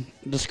growing.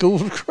 The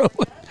school's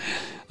growing.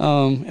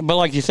 But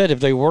like you said,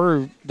 if they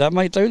were, that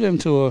might throw them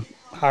to a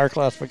higher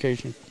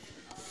classification.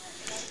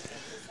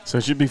 So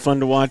it should be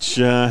fun to watch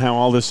how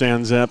all this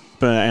ends up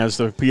as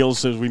the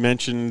appeals, as we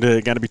mentioned,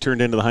 got to be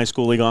turned into the high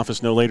school league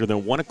office no later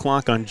than 1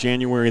 o'clock on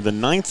January the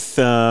 9th.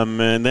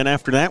 And then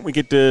after that, we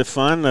get the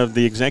fun of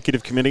the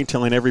executive committee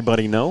telling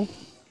everybody no.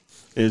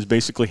 Is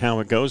basically how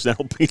it goes.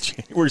 That'll be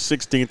January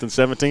 16th and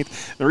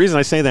 17th. The reason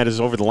I say that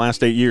is over the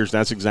last 8 years,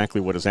 that's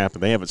exactly what has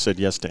happened. They haven't said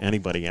yes to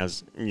anybody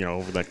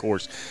over that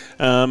course.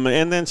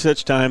 And then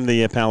such time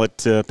the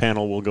appellate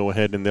panel will go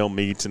ahead and they'll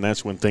meet, and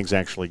that's when things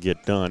actually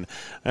get done.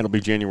 That'll be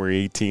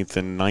January 18th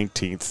and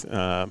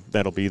 19th.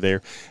 That'll be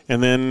there.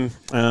 And then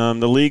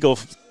the league will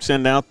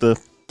send out the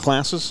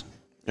classes,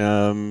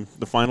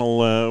 the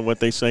final, what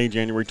they say,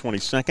 January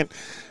 22nd.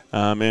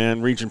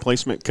 And region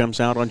placement comes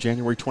out on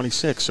January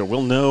 26th. So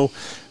we'll know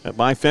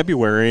by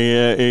February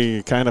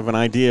a kind of an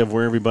idea of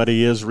where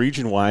everybody is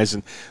region-wise.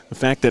 And the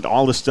fact that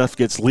all this stuff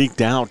gets leaked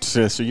out,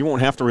 so you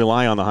won't have to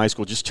rely on the high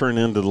school. Just turn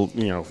into,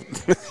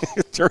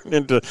 turn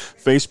into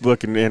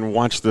Facebook and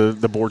watch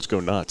the boards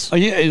go nuts. Oh,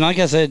 yeah, and like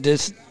I said,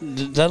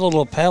 that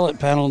little appellate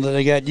panel that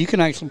they got, you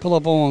can actually pull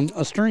up on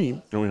a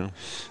stream. Oh, yeah.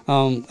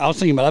 I was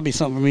thinking that'd be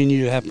something for me and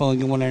you to have fun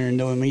going there and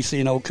doing, me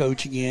seeing old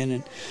coach again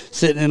and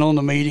sitting in on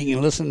the meeting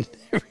and listening to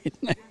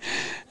everything.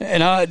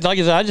 And like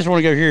I said, I just want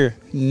to go hear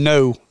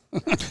no.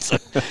 So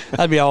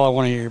that'd be all I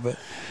want to hear.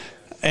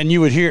 And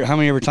you would hear how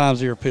many every times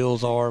their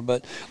appeals are.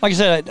 But like I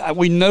said,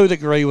 we know that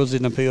Gray was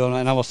in appeal,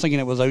 and I was thinking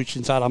it was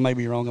Oceanside. I may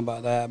be wrong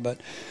about that. But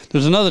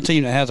there's another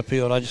team that has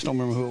appealed. I just don't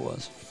remember who it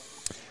was.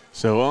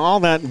 So all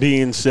that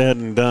being said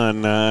and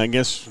done, I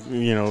guess,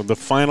 the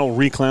final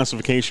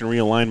reclassification,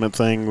 realignment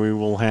thing we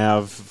will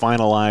have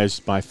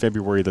finalized by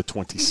February the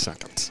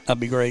 22nd.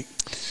 That'd be great.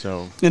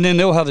 So, and then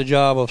they'll have the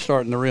job of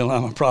starting the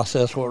realignment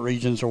process, what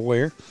regions are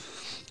where.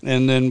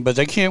 But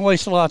they can't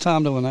waste a lot of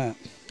time doing that.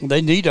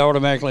 They need to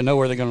automatically know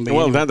where they're going to be.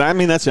 Well,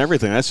 anyway. That's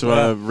everything. That's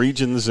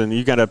regions, and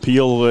you got to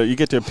appeal. You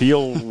get to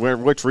appeal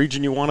which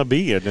region you want to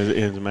be in.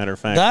 As a matter of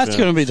fact, that's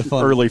going to be the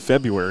fun. Early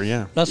February,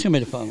 yeah. That's going to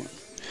be the fun one,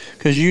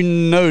 because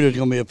there's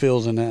going to be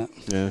appeals in that.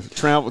 Yeah,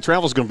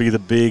 travel's going to be the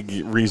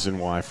big reason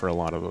why for a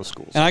lot of those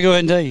schools. And I go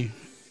ahead and tell you,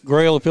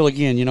 Gray will appeal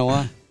again. You know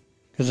why?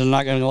 Because they're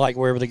not going to like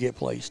wherever they get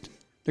placed.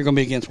 They're going to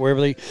be against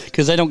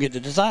because they don't get to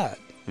decide.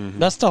 Mm-hmm.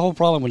 That's the whole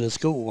problem with this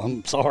school.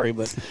 I'm sorry,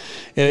 but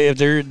if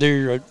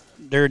they're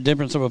a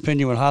difference of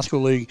opinion with high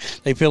school league,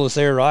 they feel it's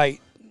their right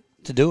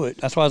to do it.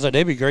 That's why I said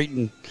they'd be great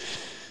in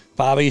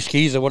 5A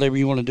skis or whatever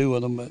you want to do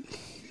with them. But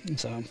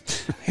So,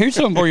 here's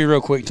something for you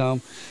real quick,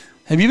 Tom.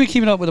 Have you been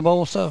keeping up with the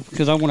bowl stuff?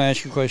 Because I want to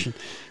ask you a question.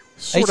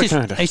 Sort of,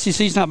 kind of.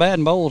 ACC's not bad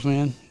in bowls,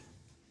 man.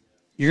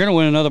 You're going to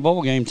win another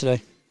bowl game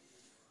today.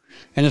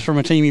 And it's from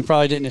a team you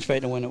probably didn't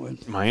expect to win it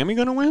with. Miami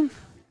going to win?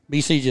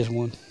 BC just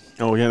won.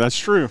 Oh, yeah, that's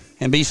true.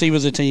 And BC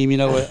was a team,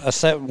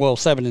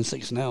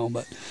 7-6 now,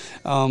 but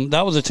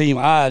that was a team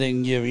I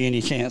didn't give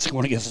any chance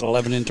going against an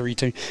 11-3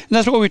 team. And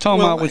that's what we were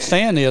talking about with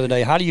Stan the other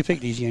day. How do you pick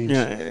these games?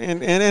 Yeah,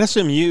 and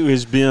SMU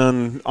has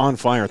been on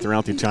fire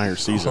throughout the entire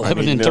season.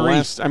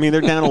 11-3.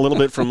 They're down a little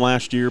bit from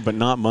last year, but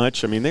not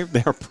much. I mean,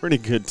 they're a pretty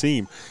good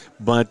team.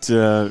 But,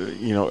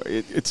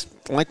 it's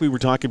like we were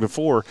talking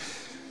before,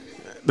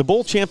 the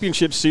Bowl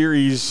Championship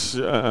Series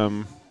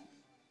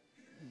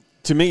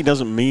to me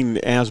doesn't mean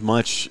as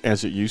much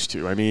as it used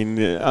to. I mean,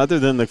 other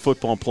than the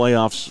football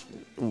playoffs,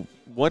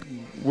 what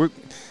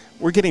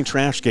we're getting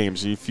trash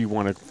games, if you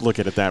want to look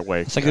at it that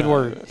way. It's a good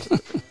word.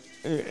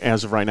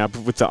 As of right now,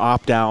 with the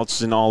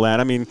opt-outs and all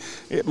that. I mean,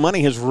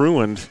 money has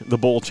ruined the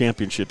Bowl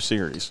Championship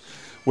Series.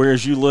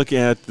 Whereas you look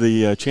at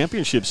the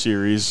Championship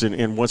Series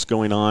and what's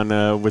going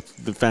on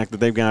with the fact that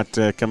they've got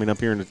coming up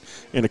here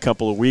in a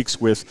couple of weeks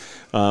with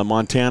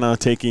Montana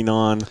taking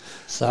on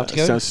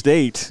South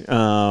State,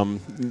 that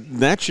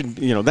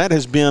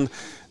has been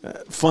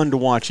fun to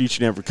watch each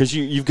and every, because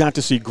you've got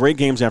to see great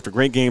games after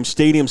great games.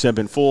 Stadiums have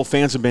been full.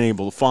 Fans have been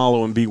able to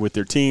follow and be with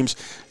their teams.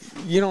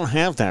 You don't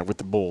have that with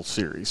the Bowl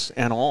Series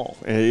at all.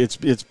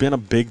 It's been a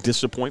big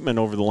disappointment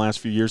over the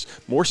last few years,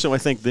 more so I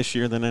think this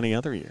year than any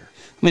other year.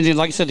 I mean,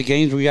 like I said, the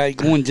games we got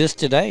going just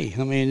today.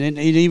 I mean, and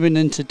even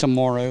into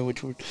tomorrow,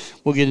 which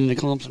we'll get into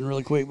Clemson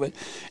really quick. But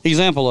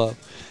example of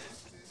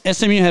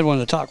SMU had one of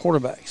the top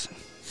quarterbacks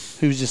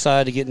who's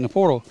decided to get in the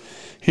portal.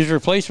 His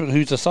replacement,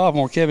 who's a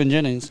sophomore, Kevin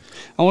Jennings.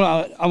 I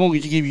want to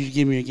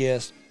give me a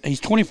guess. He's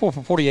 24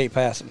 for 48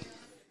 passing.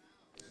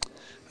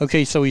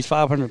 Okay, so he's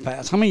 500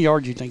 pass. How many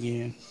yards do you think he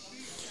had?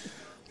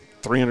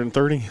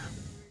 330.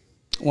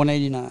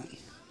 189.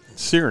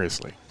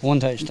 Seriously. 1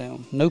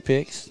 touchdown. No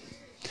picks.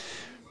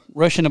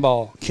 Rushing the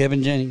ball,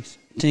 Kevin Jennings,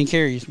 10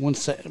 carries,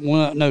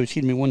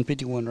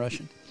 151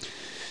 rushing.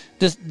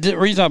 The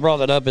reason I brought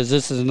that up is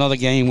this is another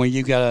game where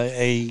you got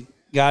a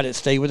guy that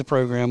stayed with the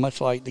program, much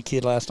like the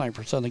kid last night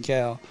for Southern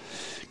Cal,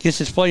 gets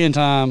his playing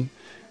time,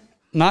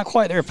 not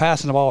quite there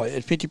passing the ball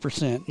at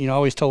 50%. I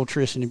always told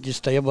Tristan, if you just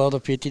stay above the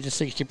 50 to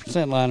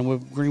 60% line,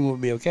 Greenwood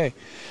would be okay.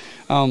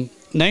 Now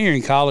you're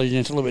in college and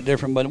it's a little bit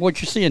different, but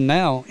what you're seeing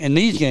now in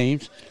these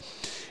games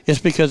is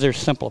because they're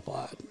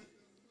simplified.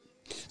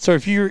 So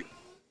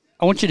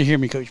I want you to hear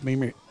me, Coach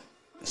Beamer.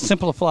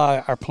 Simplify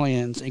our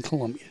plans in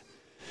Columbia.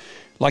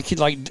 Like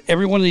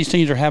every one of these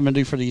teams are having to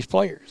do for these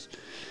players.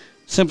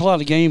 Simplify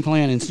the game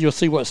plan, and you'll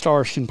see what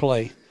stars can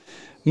play.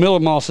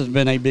 Miller Moss has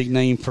been a big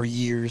name for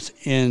years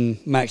in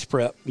Max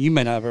Prep. You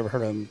may not have ever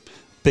heard of him.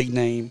 Big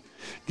name.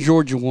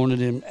 Georgia wanted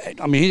him.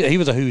 I mean, he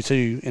was a who's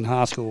who in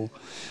high school.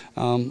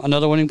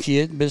 Another one of them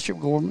kid, Bishop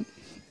Gorman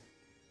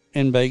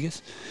in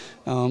Vegas.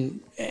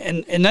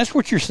 And that's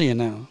what you're seeing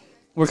now.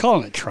 We're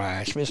calling it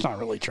trash, but it's not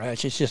really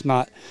trash. It's just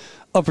not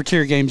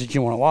upper-tier games that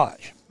you want to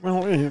watch.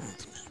 Well,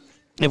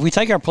 if we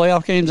take our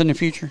playoff games in the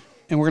future,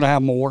 and we're going to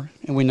have more,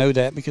 and we know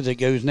that because it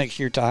goes next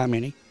year to how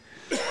many?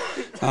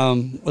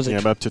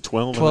 Up to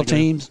 12. 12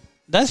 teams.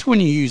 That's when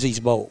you use these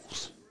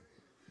bowls.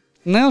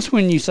 And that's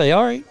when you say,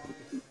 all right,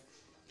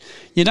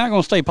 you're not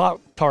going to stay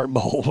Pop-Tart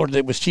Bowl, or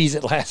that was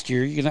Cheez-It last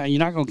year. You're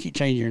not going to keep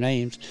changing your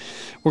names.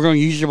 We're going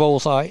to use your bowl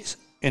sites,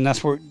 and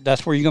that's where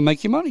you're going to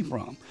make your money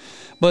from.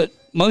 But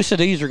most of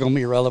these are going to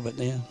be irrelevant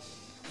then.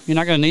 You're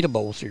not going to need a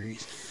bowl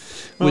series.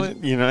 Well,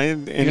 you're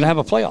going to have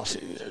a playoff.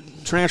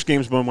 Trash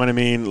games, but what I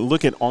mean,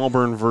 look at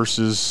Auburn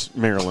versus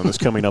Maryland that's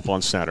coming up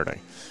on Saturday.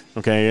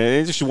 Okay,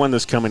 it's just one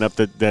that's coming up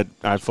that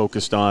I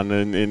focused on,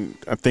 and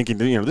I'm thinking,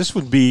 this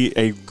would be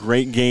a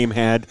great game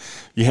had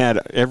you had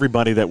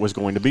everybody that was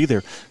going to be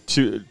there.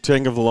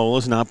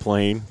 Tagovailoa's not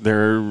playing.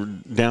 They're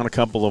down a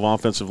couple of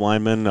offensive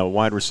linemen, a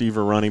wide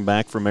receiver, running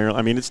back for Maryland.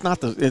 I mean,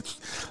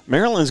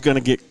 Maryland's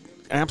going to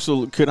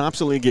could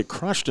absolutely get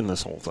crushed in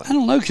this whole thing. I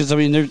don't know, because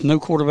there's no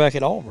quarterback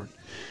at Auburn.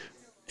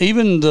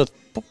 Even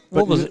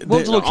what was the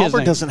little kid's Auburn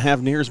name? Doesn't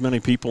have near as many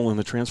people in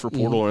the transfer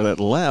portal or that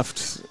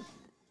left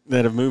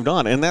that have moved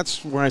on, and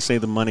that's where I say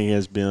the money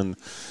has been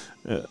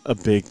a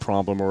big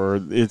problem.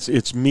 Or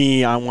it's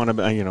me. I want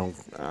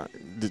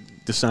to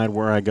decide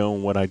where I go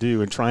and what I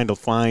do, and trying to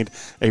find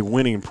a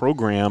winning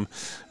program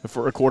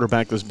for a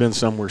quarterback that's been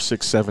somewhere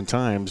 6-7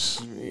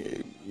 times.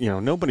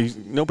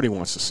 Nobody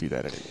wants to see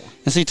that anymore.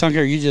 And see,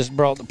 Tunker, you just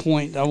brought the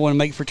point I want to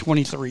make for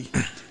 23.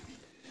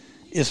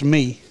 It's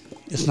me.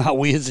 It's not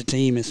we as a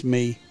team. It's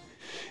me.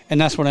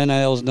 And that's what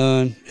NIL's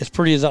done. As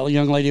pretty as that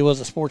young lady was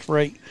at Sports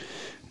Break,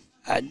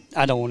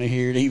 I don't want to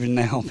hear it even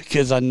now,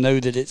 because I know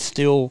that it's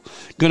still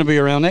going to be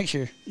around next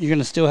year. You're going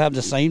to still have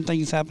the same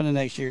things happening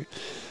next year.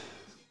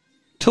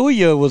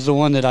 Tuya was the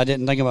one that I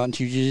didn't think about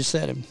until you just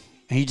said him.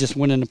 He just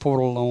went in the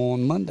portal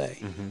on Monday.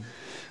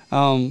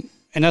 Mm-hmm.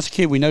 And that's a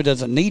kid we know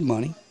doesn't need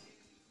money.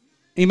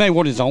 He may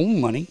want his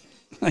own money,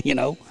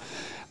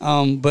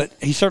 but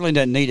he certainly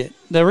doesn't need it.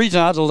 The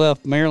reason I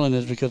left Maryland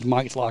is because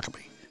Mike's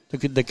Lockerbie.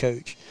 the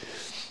coach.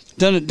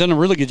 Done a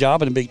really good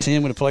job in the Big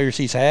Ten with the players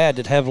he's had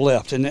that have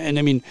left. And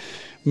I mean,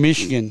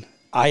 Michigan,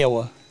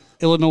 Iowa,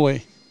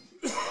 Illinois,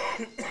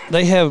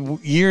 they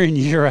have year in,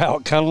 year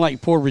out, kind of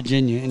like poor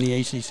Virginia in the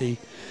ACC.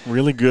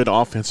 Really good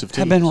offensive teams.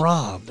 Have been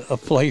robbed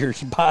of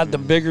players by the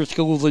bigger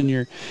schools in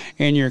your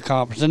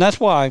conference. And that's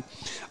why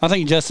I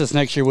think Justice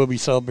next year will be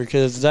so,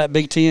 because that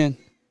Big Ten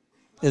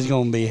is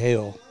going to be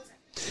hell.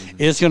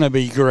 It's going to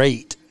be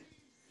great.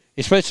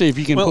 Especially if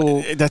you can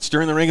pull. That's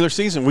during the regular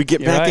season. We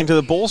get back into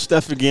the bowl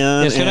stuff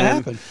again. It's going to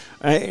happen.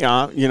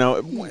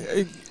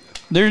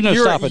 There's no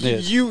stopping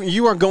this.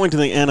 You are going to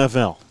the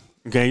NFL.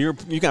 Okay,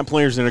 you got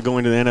players that are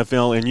going to the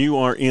NFL, and you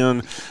are in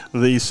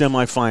the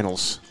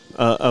semifinals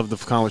of the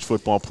college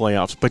football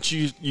playoffs. But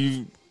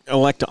you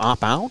elect to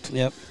opt out.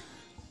 Yep.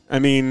 I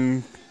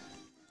mean,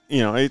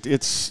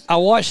 it's. I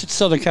watched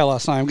Southern Cal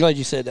last night. I'm glad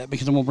you said that,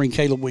 because I'm going to bring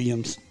Caleb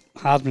Williams,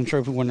 Heisman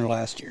Trophy winner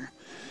last year.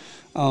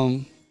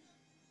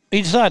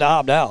 He decided to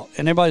opt out,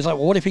 and everybody's like,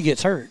 well, what if he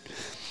gets hurt?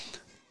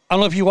 I don't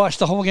know if you watched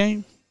the whole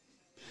game.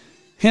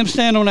 Him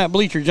standing on that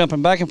bleacher,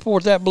 jumping back and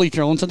forth that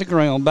bleacher onto the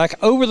ground, back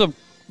over the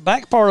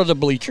back part of the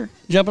bleacher,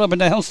 jumping up and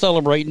down,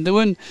 celebrating,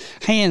 doing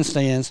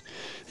handstands.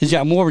 He's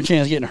got more of a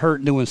chance of getting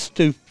hurt doing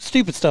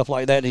stupid stuff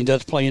like that than he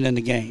does playing in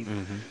the game.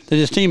 Mm-hmm. That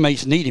his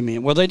teammates need him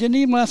in. Well, they didn't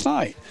need him last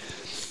night.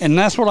 And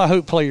that's what I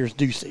hope players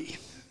do see.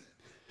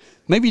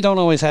 Maybe you don't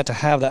always have to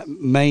have that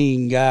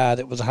main guy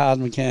that was a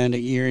Heisman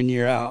candidate year in,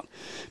 year out,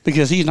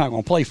 because he's not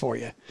going to play for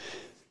you.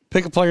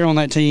 Pick a player on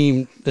that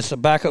team that's a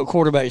backup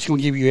quarterback that's going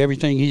to give you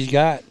everything he's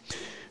got.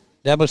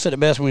 Dabo said it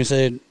best when he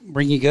said,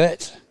 bring your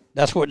guts.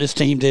 That's what this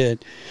team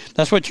did.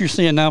 That's what you're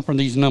seeing now from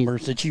these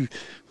numbers.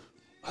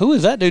 Who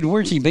is that dude?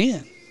 Where's he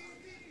been?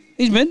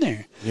 He's been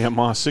there. Yeah,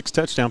 Moss, 6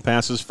 touchdown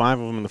passes, 5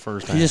 of them in the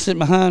first half. He's just sitting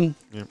behind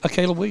a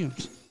Caleb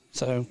Williams.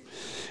 So,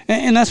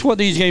 and that's what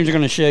these games are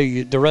going to show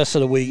you the rest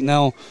of the week.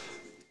 Now,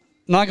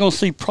 not going to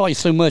see probably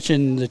so much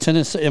in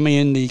the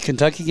in the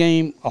Kentucky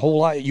game a whole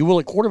lot. You will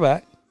at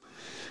quarterback,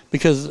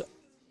 because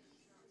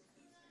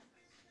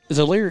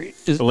O'Leary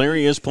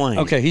is playing.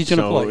 Okay, he's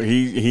going to play.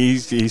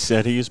 He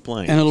said he is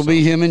playing, and it'll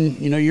be him and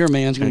your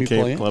man's going to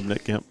be playing.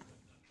 Klubnik, yep.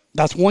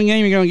 That's one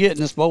game you're going to get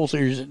in this bowl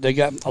series. They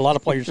got a lot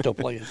of players still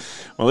playing.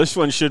 Well, this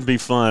one should be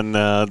fun.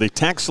 The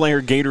Tax Slayer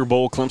Gator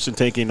Bowl, Clemson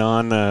taking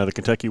on the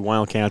Kentucky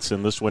Wildcats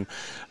in this one.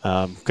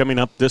 Coming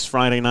up this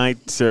Friday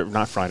night,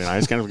 not Friday night,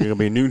 it's kind of going to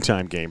be a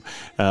noontime game.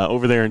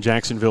 Over there in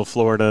Jacksonville,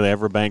 Florida, the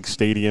Everbank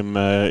Stadium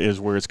is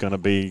where it's going to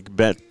be.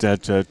 Bet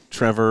that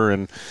Trevor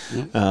and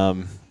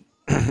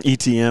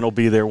ETN will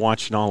be there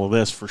watching all of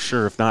this for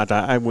sure. If not,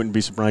 I wouldn't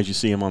be surprised you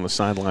see him on the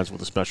sidelines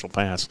with a special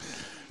pass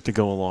to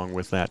go along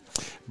with that.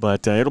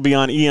 But it'll be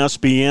on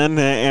ESPN.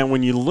 And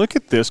when you look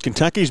at this,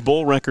 Kentucky's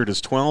bowl record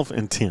is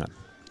 12-10.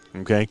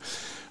 Okay,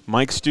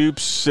 Mike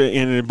Stoops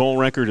in a bowl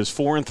record is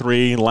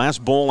 4-3.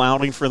 Last bowl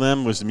outing for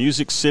them was the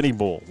Music City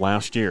Bowl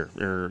last year,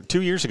 or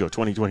 2 years ago,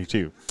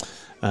 2022.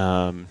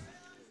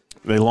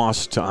 They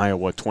lost to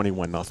Iowa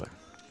 21-0.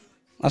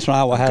 That's when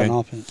Iowa had an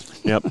offense.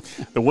 Yep.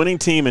 The winning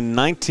team in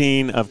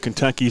 19 of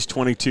Kentucky's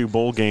 22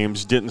 bowl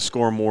games didn't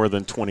score more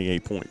than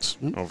 28 points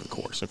over the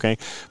course, okay?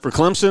 For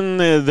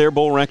Clemson, their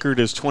bowl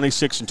record is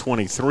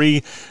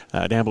 26-23.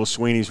 Dabo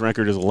Swinney's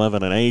record is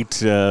 11-8.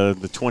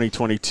 The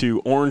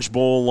 2022 Orange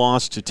Bowl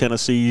loss to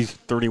Tennessee,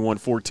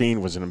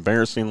 31-14, was an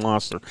embarrassing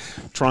loss. They're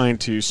trying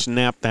to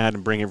snap that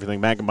and bring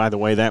everything back. And by the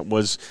way, that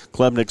was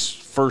Klubnik's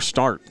first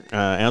start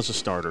as a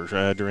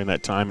starter during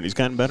that time, and he's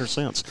gotten better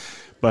since.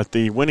 But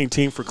the winning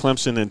team for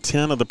Clemson in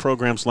 10 of the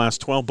program's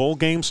last 12 bowl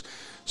games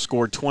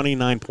scored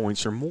 29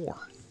 points or more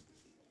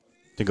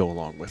to go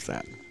along with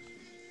that.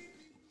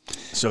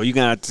 So you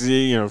got,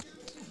 a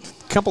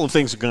couple of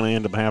things are going to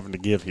end up having to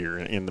give here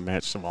in the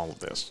match of all of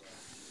this.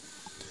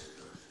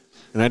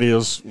 And that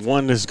is,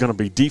 one is going to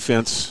be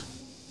defense.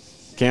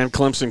 Can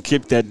Clemson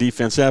keep that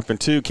defense up? And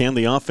two, can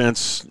the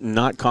offense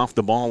not cough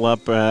the ball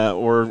up?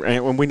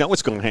 And we know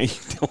what's going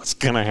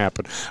to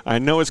happen. I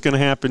know it's going to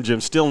happen.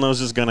 Jim still knows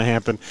it's going to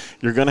happen.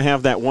 You're going to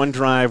have that one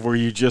drive where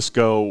you just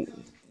go,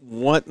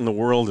 what in the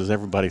world is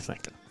everybody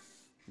thinking?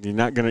 You're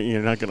not going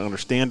to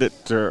understand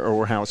it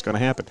or how it's going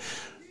to happen.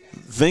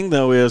 The thing,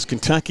 though, is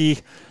Kentucky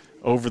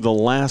over the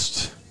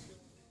last –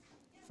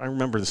 I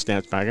remember the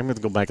stats back. I'm going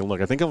to go back and look.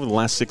 I think over the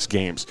last 6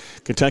 games,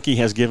 Kentucky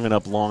has given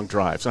up long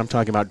drives. I'm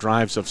talking about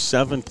drives of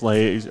 7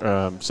 plays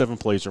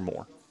or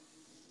more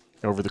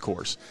over the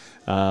course.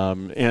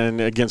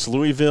 And against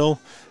Louisville,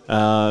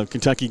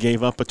 Kentucky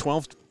gave up a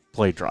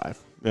 12-play drive.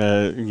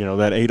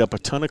 That ate up a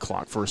ton of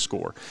clock for a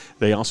score.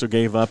 They also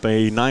gave up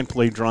a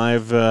 9-play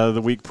drive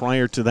the week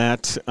prior to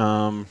that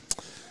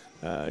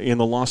in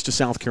the loss to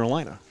South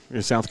Carolina.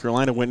 South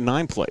Carolina went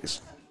 9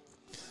 plays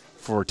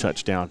for a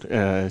touchdown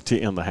to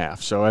end the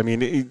half. So, I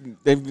mean,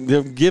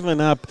 they've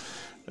given up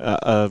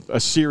a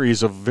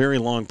series of very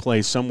long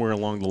plays somewhere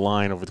along the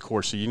line over the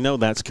course, so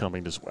that's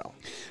coming as well.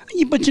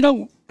 But,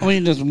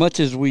 as much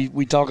as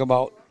we talk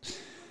about,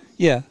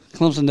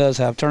 Clemson does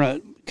have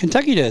turnout.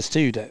 Kentucky does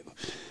too, though.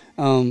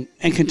 And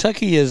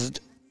Kentucky is,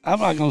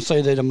 I'm not going to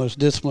say they're the most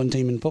disciplined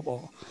team in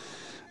football.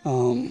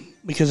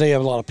 because they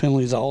have a lot of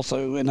penalties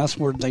also, and that's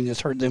one thing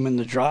that's hurt them in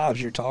the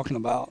drives you're talking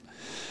about.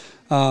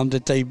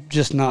 That they've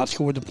just not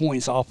scored the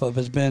points off of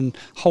has been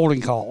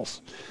holding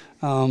calls.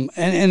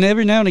 And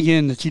every now and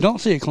again that you don't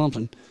see at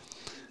Clemson,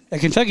 at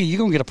Kentucky, you're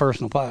going to get a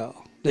personal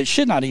foul. That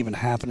should not even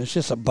happen. It's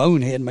just a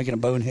bonehead making a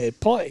bonehead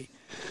play.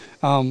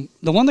 The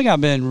one thing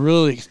I've been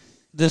really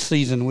this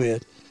season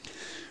with,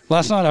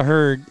 last night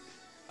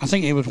I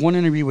think it was one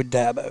interview with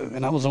Dabo,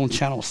 and I was on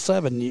Channel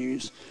 7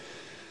 News.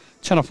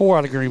 Channel 4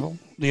 out of Greenville,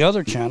 the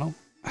other channel,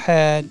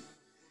 had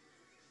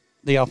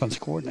the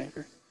offensive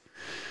coordinator.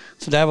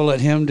 So Dabo let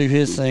him do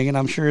his thing, and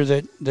I'm sure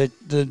that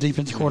the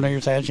defensive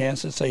coordinators had a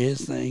chance to say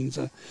his things.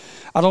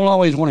 I don't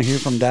always want to hear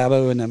from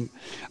Dabo, and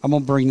I'm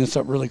going to bring this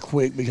up really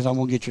quick because I'm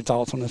going to get your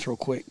thoughts on this real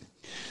quick.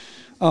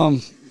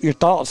 Your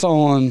thoughts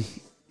on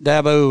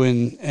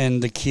Dabo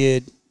and the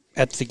kid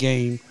at the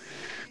game,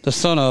 the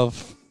son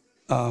of,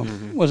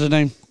 what's his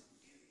name?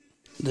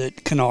 The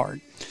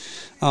Kennard.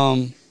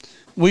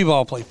 We've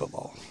all played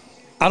football.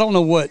 I don't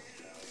know what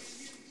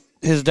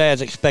his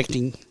dad's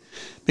expecting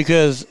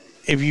because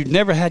if you've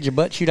never had your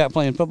butt chewed out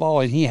playing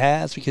football, and he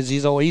has because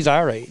he's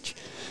our age,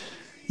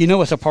 you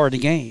know it's a part of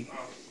the game.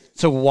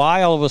 So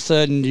why all of a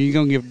sudden are you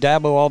going to give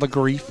Dabo all the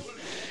grief?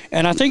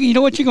 And I think you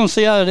know what you're going to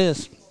see out of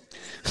this?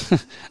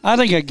 I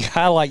think a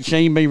guy like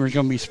Shane Beamer is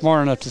going to be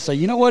smart enough to say,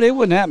 you know what, it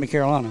wouldn't happen to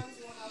Carolina.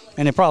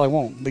 And it probably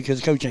won't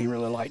because Coach ain't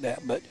really like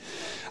that. But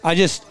I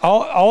just,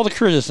 all the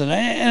criticism,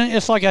 and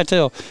it's like I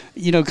tell,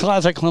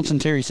 guys like Clemson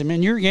Terry said,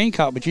 man, you're a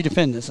Gamecock, but you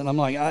defend this. And I'm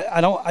like,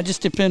 I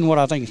just defend what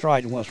I think is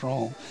right and what's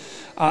wrong.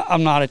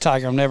 I'm not a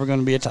Tiger. I'm never going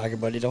to be a Tiger,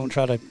 buddy. Don't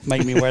try to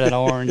make me wear that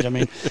orange. I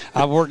mean,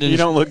 I've worked in You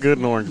don't look good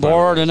in orange.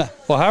 Bar.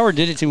 Well, Howard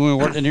did it to me when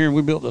we worked in here and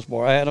we built this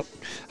bar. I had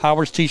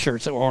Howard's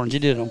T-shirts that were orange. He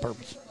did it on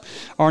purpose,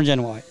 orange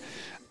and white.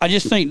 I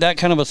just think that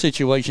kind of a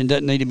situation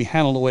doesn't need to be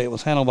handled the way it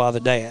was handled by the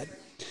dad.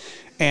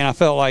 And I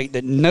felt like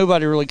that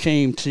nobody really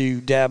came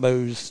to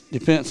Dabo's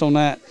defense on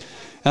that.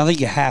 And I think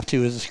you have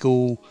to as a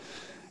school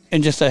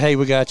and just say, hey,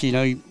 we got you.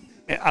 I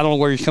don't know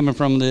where he's coming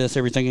from this,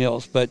 everything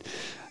else. But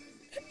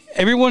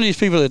every one of these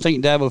people that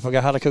think Dabo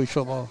forgot how to coach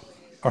football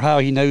or how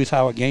he knows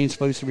how a game's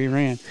supposed to be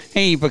ran, he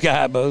ain't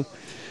forgot, Bo.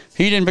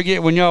 He didn't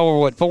forget when y'all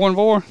were, 4-4?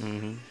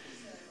 Mm-hmm.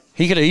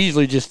 He could have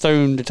easily just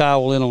thrown the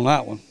towel in on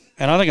that one.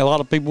 And I think a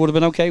lot of people would have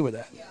been okay with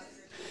that.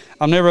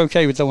 I'm never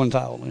okay with throwing the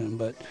towel in,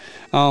 but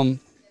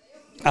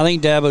I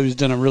think Dabo's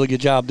done a really good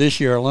job this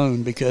year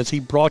alone because he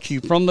brought you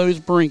from those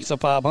brinks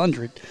of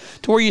 500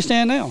 to where you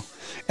stand now.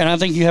 And I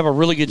think you have a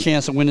really good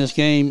chance to win this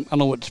game. I don't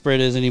know what the spread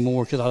is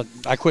anymore because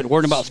I quit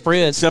worrying about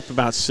spreads. It's up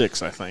about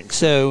 6, I think.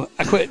 So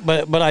I quit,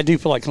 but I do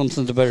feel like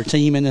Clemson's a better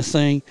team in this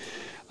thing.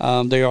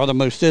 They are the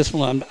most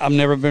disciplined. I've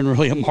never been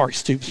really a Mark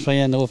Stoops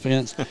fan, no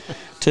offense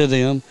to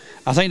them.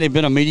 I think they've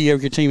been a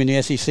mediocre team in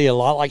the SEC, a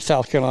lot like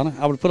South Carolina.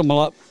 I would put them a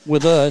lot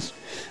with us.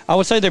 I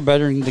would say they're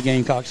better than the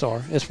Gamecocks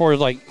are as far as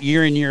like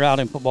year in, year out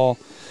in football.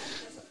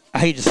 I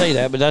hate to say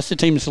that, but that's the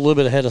team that's a little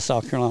bit ahead of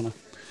South Carolina.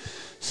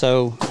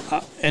 So,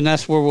 and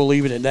that's where we'll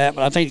leave it at that.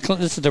 But I think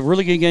this is a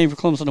really good game for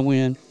Clemson to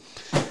win.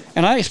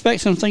 And I expect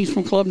some things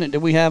from Klubnik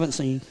that we haven't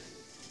seen.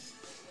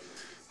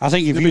 I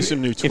think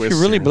if you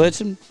really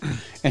blitz him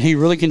and he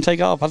really can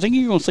take off, I think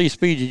you're going to see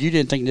speed that you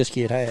didn't think this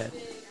kid had.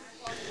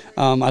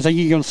 I think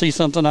you're going to see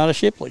something out of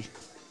Shipley.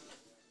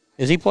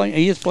 Is he playing?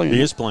 He is playing.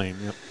 He is playing,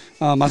 yep.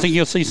 I think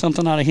you'll see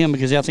something out of him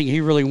because I think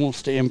he really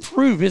wants to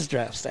improve his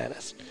draft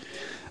status.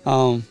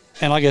 And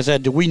like I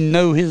said, do we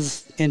know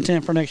his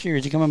intent for next year?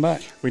 Is he coming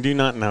back? We do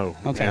not know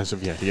as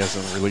of yet. He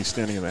hasn't released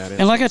any of that.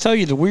 And like I tell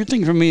you, the weird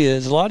thing for me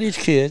is a lot of these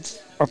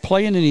kids are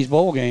playing in these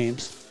bowl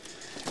games,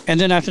 and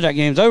then after that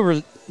game's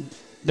over,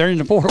 they're in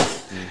the portal.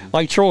 Mm-hmm.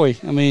 Like Troy.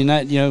 I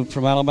mean,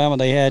 from Alabama,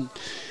 they had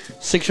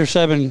 6 or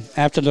 7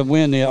 after their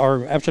win the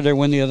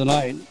other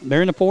night.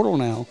 They're in the portal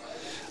now.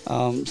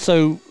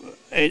 So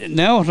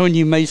now is when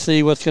you may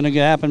see what's going to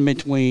happen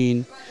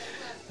between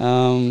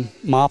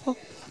Mappa,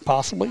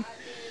 possibly.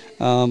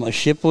 A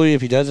Shipley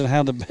if he doesn't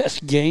have the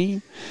best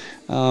game,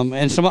 and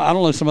I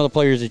don't know some other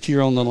players that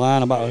you're on the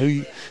line about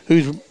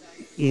who's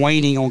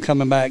waning on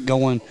coming back,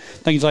 going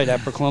things like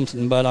that for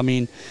Clemson. But I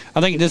mean,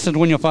 I think this is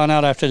when you'll find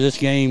out after this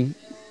game,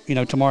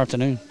 tomorrow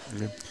afternoon.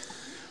 Yeah.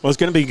 Well, it's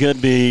going to be good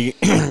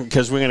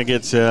because we're going to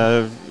get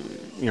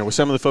with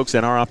some of the folks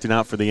that are opting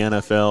out for the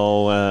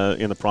NFL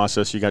in the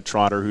process. You got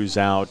Trotter who's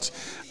out,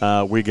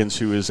 Wiggins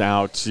who is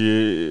out.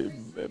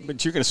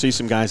 But you're going to see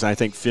some guys, I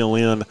think, fill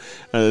in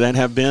that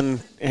have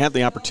had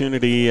the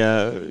opportunity,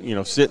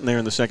 sitting there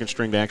in the second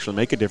string to actually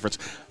make a difference.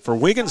 For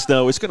Wiggins,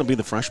 though, it's going to be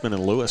the freshman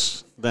in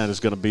Lewis that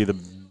is going to be the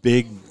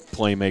big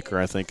playmaker,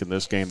 I think, in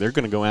this game. They're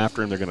going to go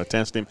after him. They're going to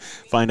test him,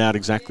 find out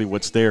exactly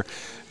what's there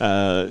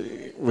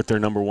with their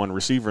number one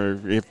receiver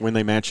when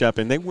they match up.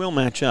 And they will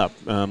match up.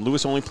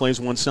 Lewis only plays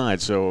one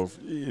side, so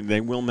they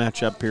will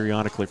match up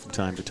periodically from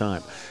time to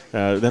time.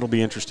 That'll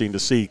be interesting to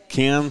see.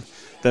 Can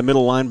the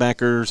middle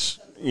linebackers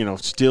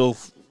still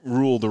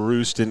rule the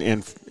roost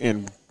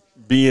and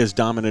be as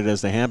dominant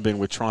as they have been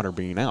with Trotter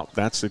being out?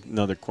 That's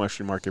another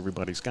question mark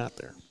everybody's got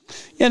there.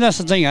 Yeah, that's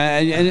the thing.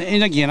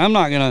 And again, I'm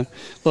not going to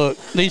 – look,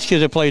 these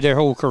kids have played their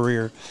whole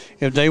career.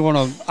 If they want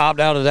to opt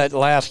out of that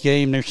last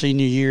game their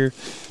senior year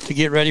to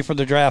get ready for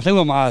the draft, who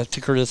am I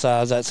to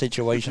criticize that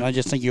situation? I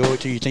just think you owe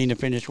it to your team to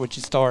finish what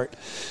you start.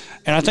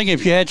 And I think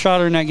if you had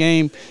Trotter in that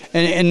game –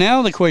 and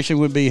now the question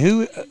would be,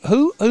 who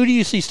do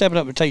you see stepping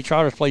up to take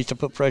Trotter's place to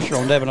put pressure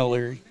on Devin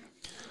O'Leary?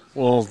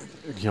 Well,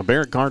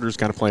 Barrett Carter's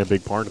got to play a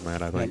big part in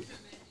that, I think.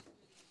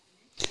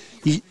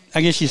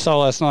 I guess you saw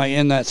last night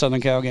in that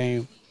Southern Cal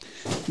game,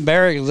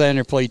 Barrett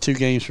Alexander played 2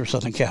 games for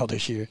Southern Cal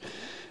this year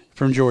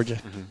from Georgia.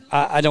 Mm-hmm.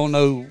 I don't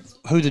know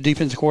who the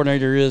defensive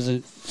coordinator is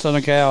at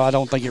Southern Cal. I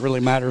don't think it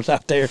really matters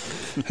out there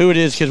who it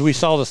is because we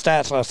saw the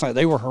stats last night.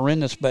 They were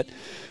horrendous. But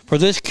for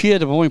this kid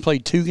to have only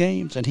played 2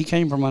 games, and he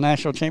came from a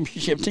national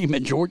championship team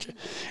at Georgia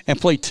and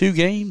played 2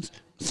 games,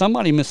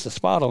 somebody missed the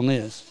spot on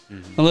this,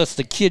 unless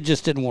the kid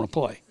just didn't want to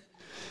play.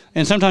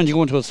 And sometimes you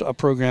go into a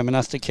program, and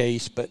that's the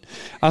case. But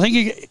I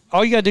think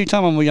all you got to do,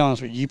 Tom, I'm going to be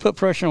honest with you, you put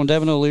pressure on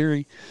Devin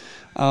O'Leary.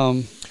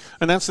 And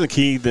that's the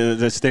key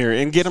that's there.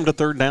 And get them to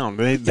third down.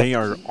 They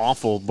are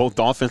awful, both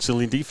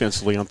offensively and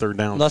defensively, on third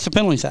down. That's the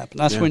penalties happen.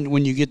 That's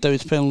when you get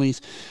those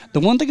penalties. The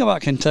one thing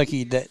about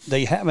Kentucky that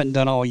they haven't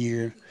done all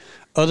year,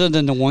 other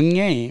than the one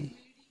game,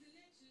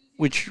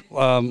 which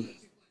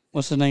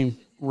what's the name?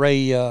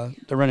 Ray, the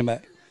running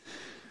back.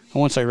 I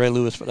want to say Ray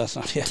Lewis, but that's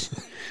not it.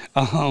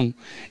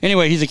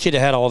 Anyway, he's a kid that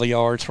had all the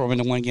yards for him in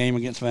the one game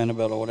against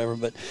Vanderbilt or whatever.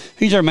 But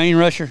he's our main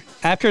rusher.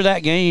 After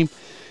that game,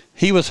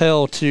 he was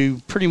held to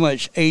pretty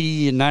much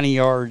 80 and 90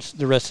 yards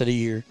the rest of the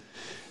year.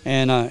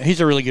 And he's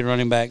a really good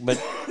running back.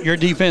 But your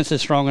defense is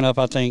strong enough,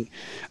 I think.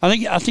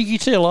 I think you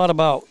see a lot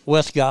about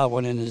Wes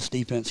Godwin in this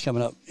defense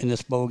coming up in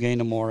this bowl game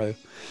tomorrow.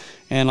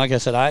 And like I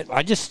said,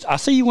 I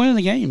see you winning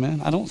the game,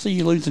 man. I don't see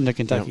you losing to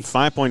Kentucky.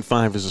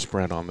 5.5 is a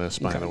spread on this,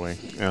 by the way.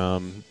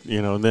 And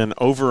then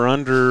over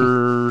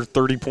under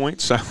 30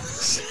 points. I would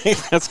say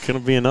that's going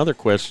to be another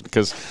question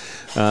because,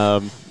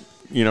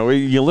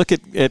 you look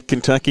at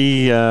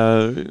Kentucky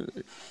and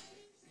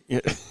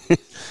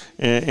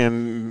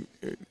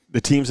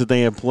the teams that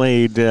they have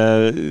played.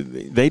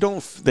 They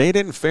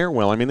didn't fare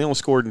well. I mean, they only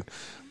scored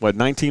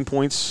 19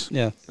 points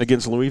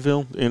against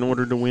Louisville in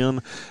order to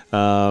win.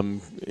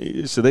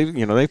 So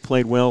they've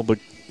played well, but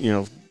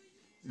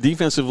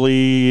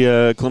defensively,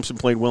 Clemson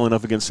played well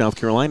enough against South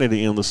Carolina at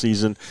the end of the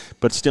season,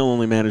 but still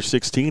only managed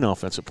 16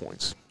 offensive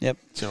points. Yep.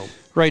 So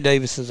Ray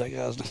Davis is that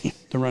guy's name,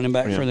 the running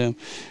back for them.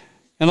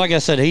 And like I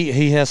said,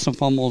 he has some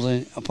fumbles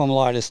and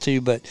fumbleitis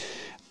too, but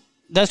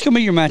that's going to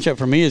be your matchup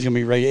for me is going to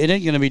be Ray. It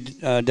ain't going to be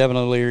Devin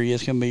O'Leary.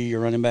 It's going to be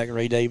your running back,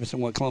 Ray Davis,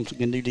 and what Clemson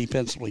can do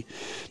defensively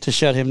to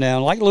shut him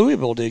down, like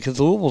Louisville did, because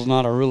Louisville's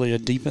not really a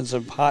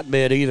defensive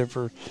hotbed either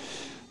for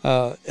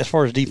as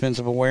far as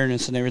defensive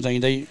awareness and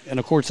everything. And,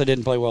 of course, they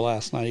didn't play well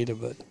last night either.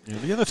 But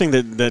the other thing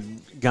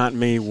that got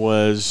me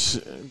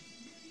was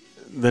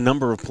the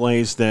number of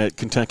plays that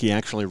Kentucky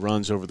actually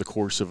runs over the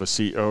course of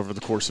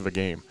a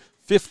game.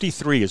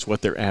 53 is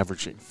what they're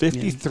averaging.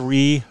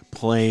 53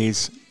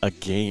 plays a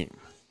game.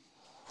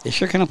 It's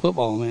your kind of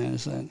football, man.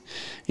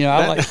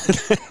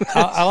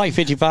 I like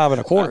 55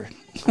 and a quarter.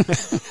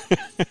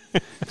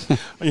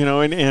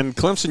 And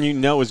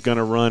Clemson, is going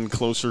to run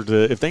closer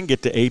to, if they can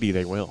get to 80,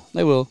 they will.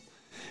 They will.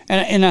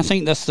 And I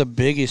think that's the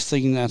biggest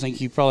thing that I think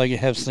you probably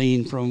have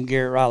seen from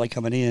Garrett Riley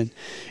coming in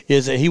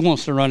is that he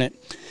wants to run it.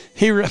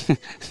 He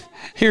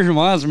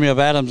reminds me of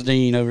Adams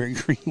Dean over at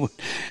Greenwood.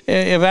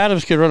 If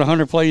Adams could run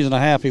 100 plays in a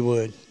half, he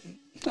would.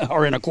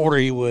 Or in a quarter,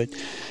 he would.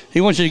 He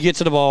wants you to get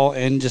to the ball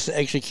and just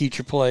execute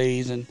your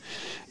plays. And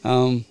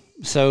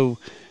so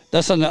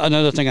that's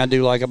another thing I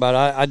do like about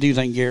it. I do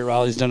think Garrett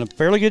Riley's done a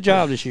fairly good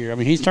job this year. I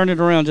mean, he's turned it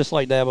around just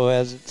like Dabo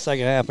has the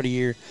second half of the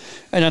year.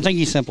 And I think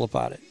he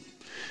simplified it.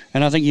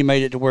 And I think he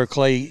made it to where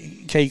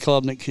Kay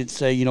Klubnik could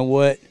say, you know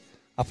what,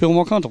 I feel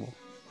more comfortable.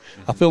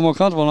 I feel more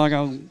comfortable, and I'm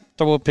going to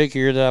throw a pick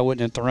here that I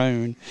wouldn't have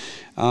thrown.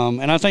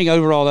 And I think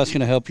overall that's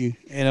going to help you.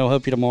 And it'll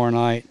help you tomorrow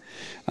night.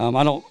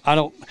 I don't.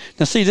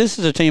 Now, see, this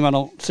is a team I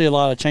don't see a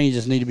lot of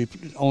changes need to be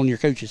on your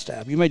coaching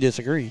staff. You may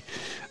disagree.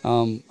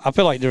 I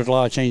feel like there's a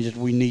lot of changes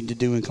we need to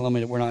do in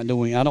Columbia that we're not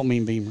doing. I don't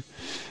mean Beamer.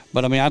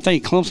 But, I mean, I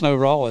think Clemson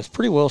overall is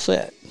pretty well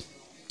set.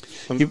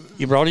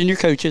 You brought in your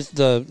coaches,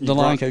 the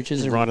line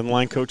coaches. You brought in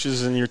line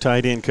coaches and your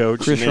tight end coach.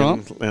 Chris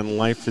Rump. And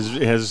life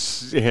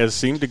has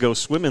seemed to go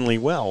swimmingly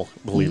well,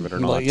 believe it or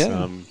not.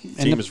 The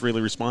team has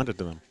really responded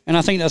to them. And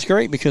I think that's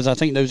great because I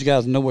think those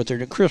guys know what they're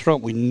doing. Chris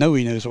Rump, we know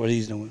he knows what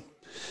he's doing.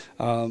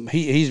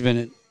 He's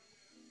been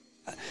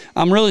 –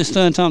 I'm really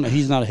stunned, Tom, that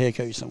he's not a head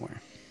coach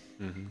somewhere.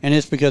 Mm-hmm. And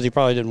it's because he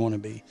probably didn't want to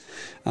be.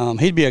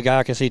 He'd be a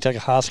guy because he'd take a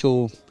high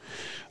school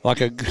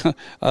like a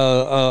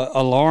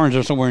Lawrence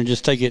or somewhere and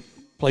just take it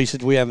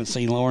places we haven't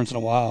seen Lawrence in a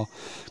while.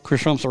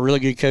 Chris Rump's a really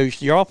good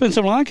coach. Your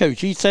offensive line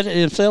coach, he said it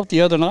himself the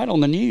other night on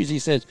the news. He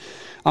said,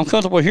 I'm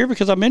comfortable here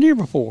because I've been here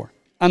before.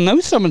 I know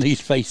some of these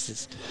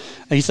faces.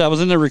 And he said, I was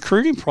in the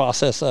recruiting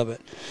process of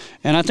it.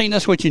 And I think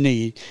that's what you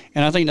need.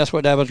 And I think that's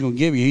what Dabo's going to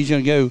give you. He's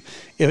going to go,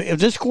 if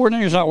this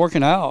coordinator's not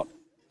working out,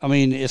 I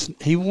mean,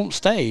 he won't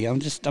stay. I'm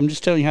just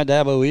telling you how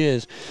Dabo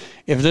is.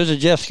 If there's a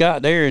Jeff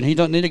Scott there and he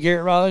don't need a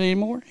Garrett Riley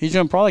anymore, he's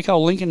going to probably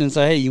call Lincoln and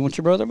say, hey, you want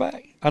your brother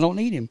back? I don't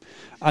need him.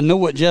 I know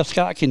what Jeff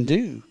Scott can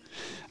do.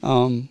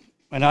 And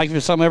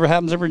if something ever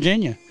happens in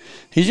Virginia,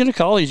 he's going to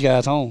call these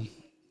guys home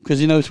because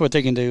he knows what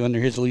they can do under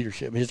his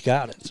leadership, his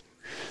guidance.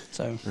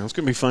 So well, it's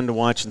going to be fun to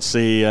watch and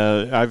see.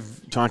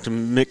 I've talked to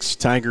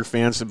mixed Tiger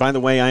fans. And by the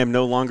way, I am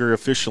no longer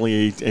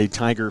officially a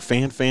Tiger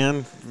fan.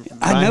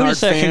 I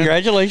noticed that. Fan.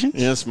 Congratulations.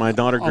 Yes, my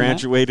daughter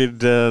graduated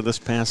this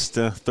past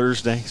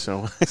Thursday.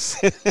 So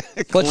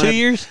what, 2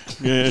 years?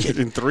 Yeah,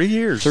 in 3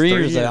 years. 3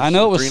 years. I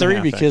know it was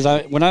three because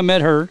when I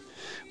met her,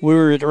 we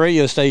were at the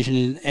radio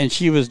station and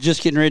she was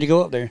just getting ready to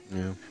go up there.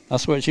 Yeah,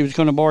 that's what she was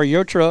going to borrow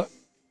your truck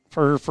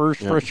for her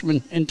first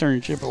freshman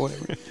internship or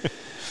whatever.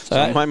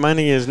 So my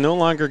money is no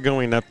longer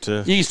going up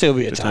to. You can still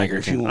be a Tiger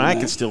if you want. I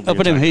can still be up a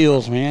at them Tiger.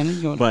 hills,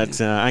 man.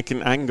 But I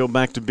can go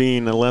back to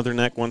being a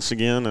Leatherneck once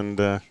again, and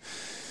that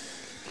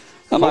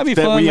might be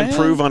that fun, we man.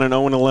 improve on an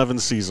 0-11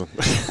 season.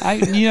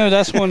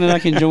 That's one that I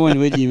can join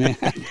with you, man.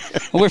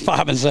 We're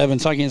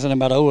 5-7, so I can't say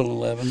about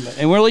 0-11,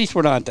 and at least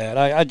we're not that.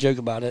 I joke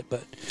about it,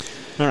 but.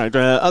 All right,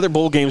 other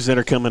bowl games that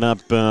are coming up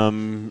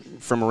from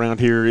around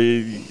here.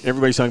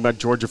 Everybody's talking about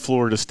Georgia,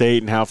 Florida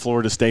State, and how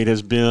Florida State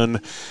has been.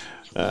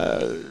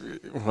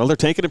 Well, they're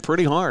taking it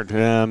pretty hard.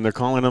 They're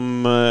calling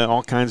them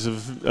all kinds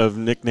of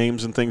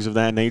nicknames and things of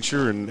that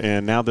nature.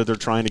 And now that they're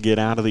trying to get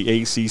out of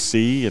the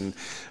ACC, and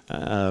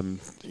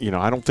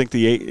I don't think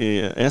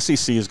the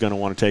SEC is going to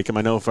want to take them.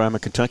 I know if I'm a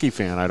Kentucky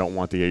fan, I don't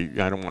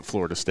want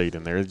Florida State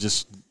in there. It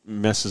just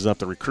messes up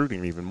the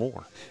recruiting even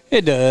more.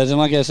 It does, and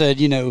like I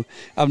said,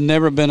 I've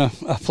never been a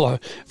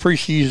Free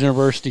Shoes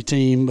University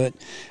team, but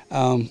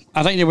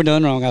I think they were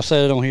done wrong. I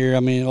said it on here. I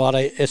mean, a lot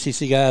of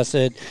SEC guys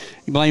said,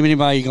 you blame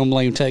anybody, you're going to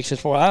blame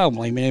Texas for it. I don't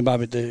blame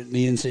anybody but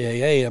the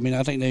NCAA. I mean,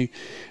 I think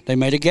they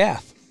made a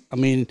gaffe. I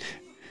mean,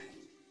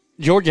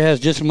 Georgia has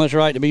just as much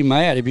right to be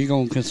mad if you're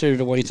going to consider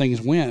the way things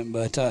went,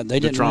 but they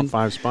didn't drop win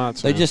 5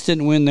 spots. They just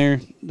didn't win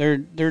their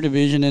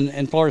division,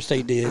 and Florida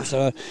State did.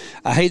 So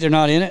I hate they're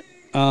not in it.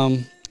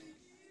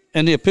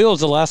 And the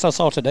appeals, the last I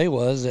saw today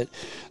was that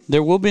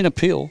there will be an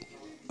appeal.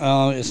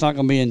 It's not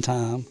going to be in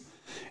time.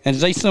 And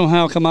if they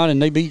somehow come out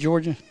and they beat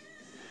Georgia,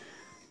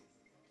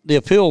 the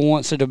appeal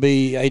wants it to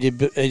be a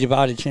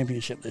divided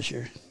championship this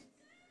year.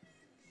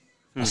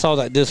 I saw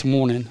that this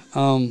morning.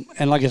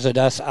 And like I said,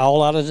 that's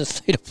all out of the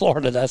state of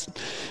Florida. That's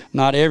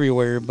not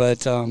everywhere.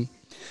 But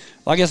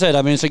like I said,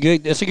 I mean, it's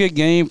a good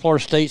game.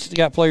 Florida State's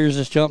got players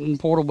that's jumped in the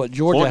portal, but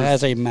Georgia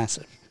has a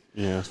massive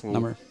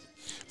number.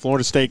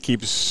 Florida State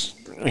keeps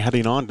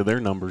adding on to their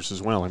numbers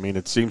as well. I mean,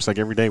 it seems like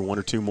every day 1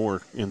 or 2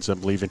 more ends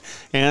up leaving.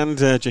 And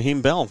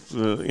Jaheim Bell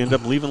ended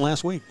up leaving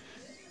last week.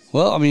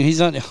 Well, I mean, he's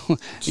not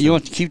 – you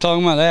want to keep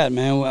talking about that,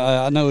 man.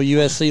 I know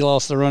USC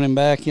lost the running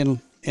back in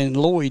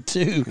Lloyd,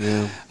 too.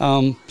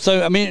 Yeah.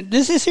 So, I mean,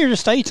 this is here to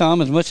stay,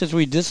 Tom, as much as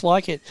we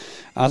dislike it.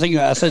 I think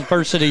I said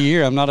first of the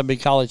year, I'm not a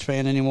big college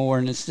fan anymore,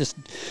 and it's just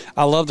 –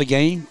 I love the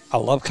game. I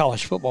love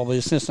college football, but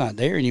it's just not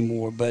there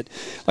anymore. But,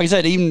 like I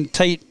said, even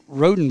Tate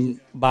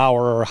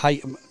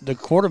Rodenbauer, the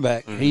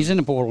quarterback, he's in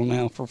the portal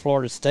now for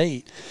Florida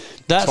State.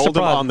 That told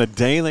them on the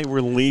day they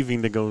were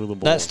leaving to go to the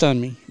bowl. That stunned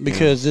me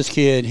because this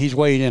kid, he's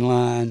waited in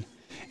line.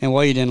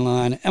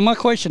 And my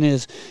question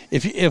is,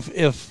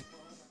 if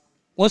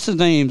what's his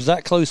name's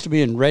that close to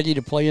being ready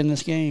to play in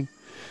this game?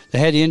 They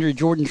had the injury,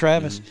 Jordan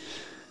Travis.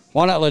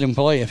 Why not let him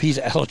play if he's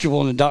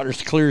eligible and the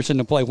doctors clears him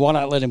to play? Why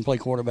not let him play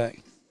quarterback?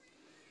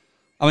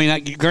 I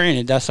mean,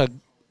 granted, that's a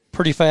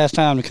pretty fast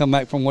time to come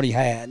back from what he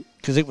had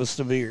because it was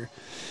severe.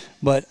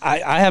 But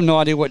I have no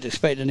idea what to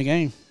expect in the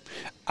game.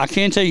 I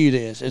can tell you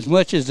this. As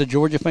much as the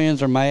Georgia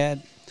fans are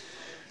mad,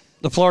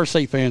 the Florida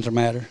State fans are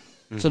madder.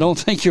 So don't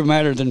think you're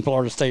madder than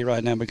Florida State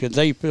right now because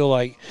they feel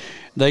like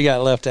they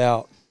got left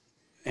out,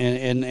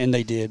 and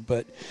they did.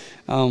 But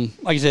like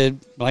I said,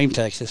 blame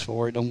Texas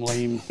for it. Don't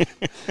blame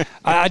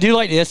 – I do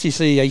like the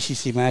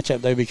SEC-ACC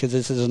matchup, though, because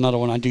this is another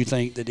one I do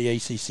think that the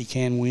ACC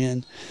can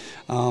win.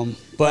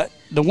 But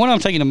the one I'm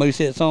taking the most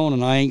hits on,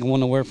 and I ain't going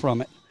nowhere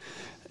from it,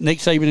 Nick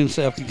Saban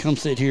himself can come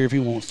sit here if he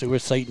wants to, or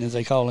Satan as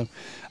they call him.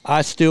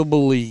 I still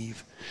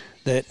believe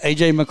that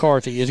A.J.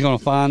 McCarthy is going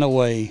to find a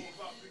way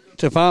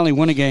to finally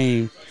win a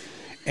game.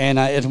 And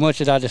as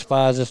much as I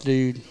despise this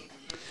dude,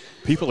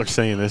 people are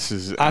saying this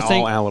is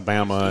all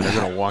Alabama, and they're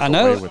going to walk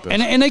away with this.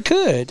 And they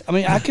could. I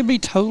mean, I could be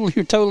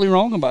totally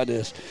wrong about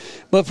this.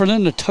 But for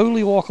them to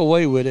totally walk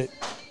away with it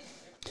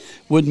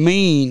would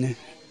mean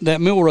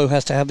that Milroe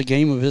has to have the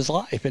game of his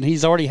life. And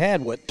he's already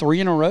had, 3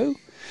 in a row?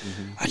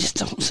 I just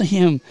don't see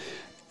him.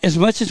 As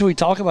much as we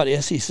talk about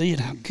the SEC and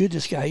how good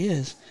this guy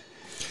is,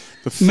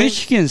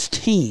 Michigan's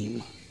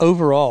team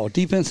overall,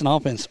 defense and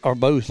offense, are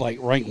both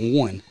ranked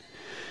 1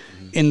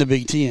 in the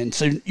Big Ten.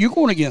 So you're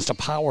going against a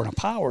power and a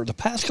power. The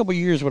past couple of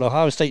years with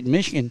Ohio State and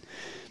Michigan,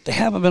 they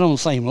haven't been on the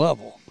same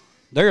level.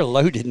 They're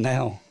loaded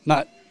now.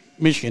 Not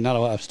Michigan, not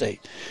Ohio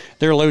State.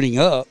 They're loading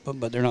up,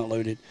 but they're not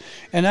loaded.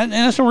 And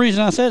that's the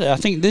reason I said it. I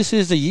think this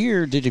is the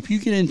year that if you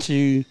get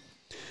into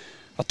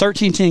a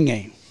 13-10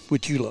 game,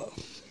 which you love,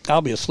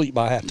 I'll be asleep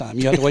by halftime.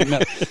 You have to wake me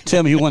up,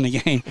 tell me who won the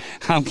game.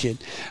 I'm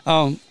kidding.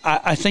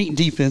 I think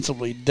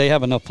defensively they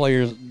have enough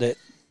players that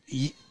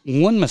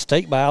one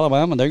mistake by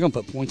Alabama, they're going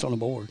to put points on the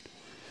board.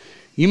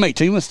 You make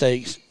 2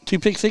 mistakes, 2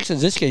 pick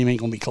sixes, this game ain't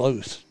going to be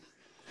close.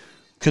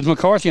 Because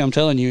McCarthy, I'm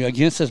telling you,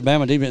 against this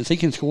Bama defense, he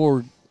can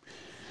score.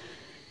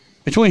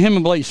 Between him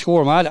and Blake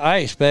Scorum, I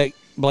expect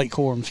Blake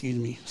Corum,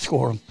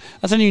 Scorum.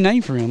 That's a new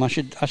name for him. I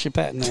should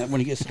patent that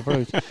when he gets to the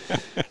pros.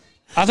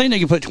 I think they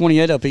can put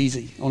 28 up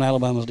easy on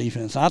Alabama's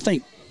defense. I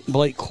think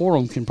Blake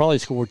Corum can probably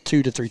score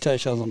 2 to 3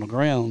 touchdowns on the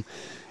ground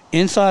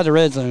inside the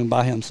red zone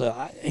by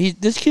himself.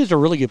 This kid's a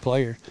really good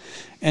player.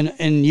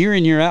 And year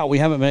in, year out, we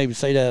haven't been able to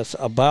say that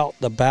about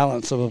the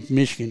balance of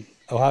Michigan,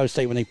 Ohio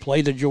State, when they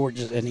play the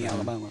Georgias and the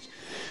Alabamas.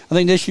 I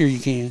think this year you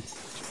can.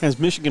 Has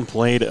Michigan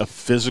played a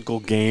physical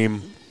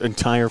game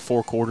entire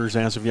 4 quarters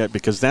as of yet?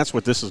 Because that's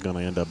what this is going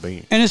to end up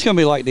being. And it's going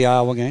to be like the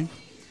Iowa game.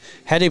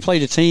 I'd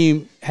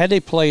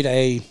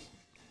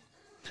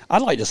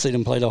like to see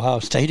them play Ohio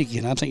State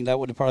again. I think that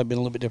would have probably been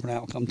a little bit different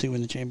outcome, too,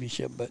 in the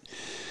championship. But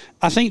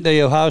I think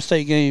the Ohio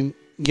State game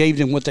gave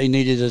them what they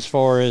needed as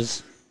far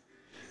as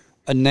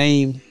a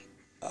name,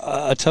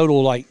 a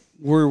total, like,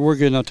 we're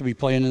good enough to be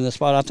playing in this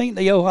spot. I think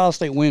the Ohio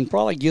State win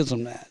probably gives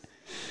them that.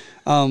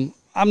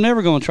 I'm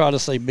never going to try to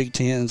say Big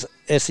Ten's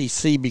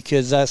SEC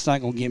because that's not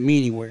going to get me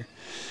anywhere.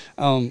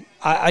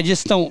 I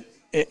just don't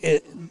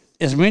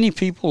as many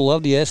people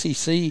love the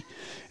SEC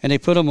and they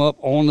put them up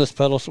on this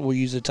pedestal, we'll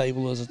use the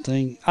table as a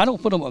thing. I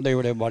don't put them up there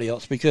with everybody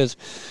else because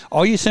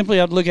all you simply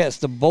have to look at is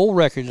the bowl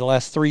record the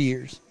last 3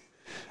 years.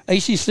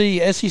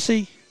 ACC,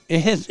 SEC, it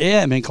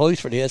hasn't been close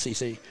for the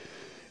SEC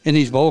in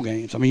these bowl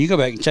games. I mean, you go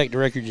back and check the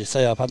record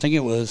yourself. I think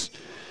it was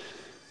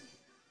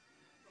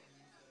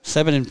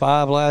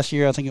 7-5 last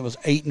year. I think it was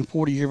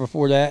 8-4 the year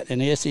before that.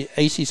 And the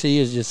ACC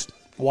has just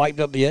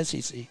wiped up the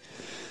SEC.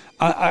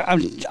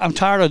 I'm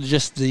tired of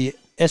just the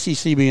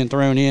SEC being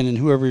thrown in and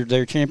whoever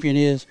their champion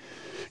is,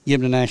 give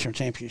them the national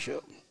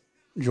championship.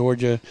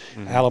 Georgia,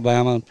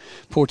 Alabama,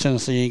 poor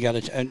Tennessee got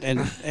it,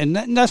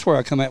 and that's where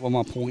I come at with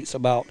my points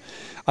about.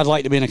 I'd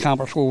like to be in a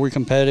conference where we're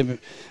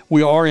competitive.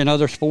 We are in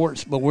other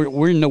sports, but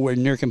we're nowhere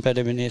near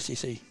competitive in the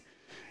SEC.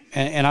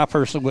 And I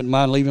personally wouldn't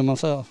mind leaving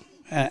myself.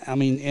 I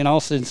mean, in all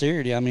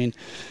sincerity, I mean,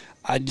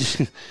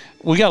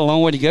 we got a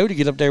long way to go to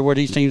get up there where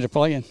these teams are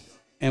playing,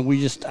 and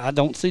I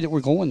don't see that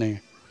we're going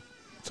there.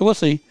 So we'll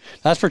see.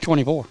 That's for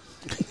 24.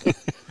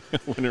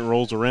 When it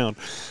rolls around.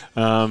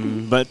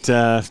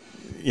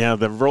 Yeah,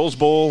 the Rose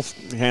Bowl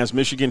has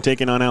Michigan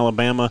taking on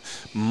Alabama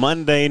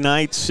Monday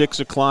night, 6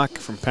 o'clock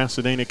from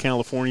Pasadena,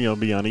 California. It'll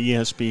be on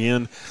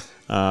ESPN.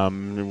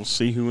 We'll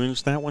see who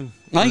wins that one.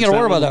 I ain't got to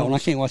worry about that one. I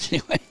can't watch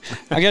it anyway.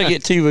 I got to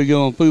get Tuva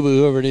going, Pooh,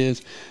 whoever it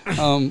is.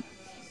 Who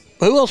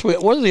else?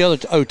 What are the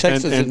other?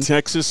 Texas. And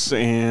Texas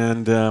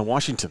and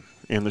Washington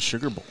in the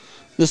Sugar Bowl.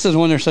 This is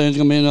when they're saying it's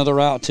going to be another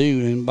route, too,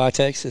 and by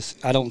Texas.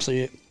 I don't see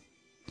it.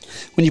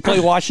 When you play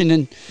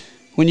Washington,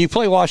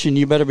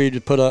 you better be able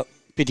to put up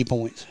 50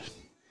 points.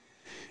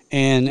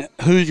 And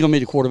who's going to be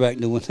the quarterback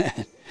doing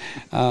that?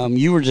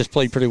 You were just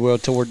played pretty well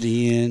toward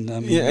the end.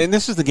 I mean, yeah, and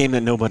this is the game that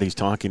nobody's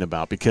talking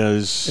about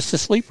because it's a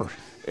sleeper.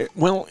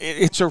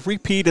 It's a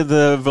repeat of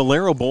the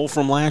Valero Bowl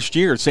from last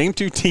year. Same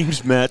 2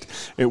 teams met.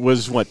 It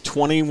was,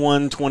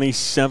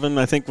 21-27,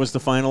 I think was the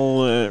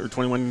final, or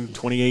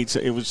 21-28.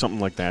 It was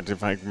something like that,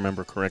 if I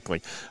remember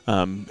correctly.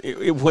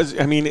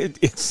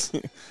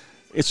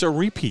 It's a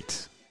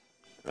repeat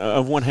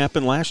of what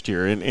happened last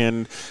year.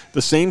 And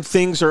the same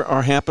things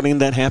are happening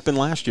that happened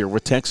last year.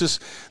 With Texas,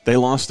 they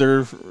lost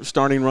their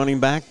starting running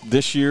back.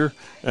 This year,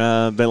 they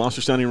lost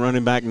their starting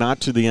running back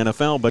not to the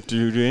NFL, but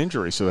due to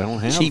injury. So they don't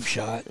have – cheap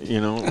shot.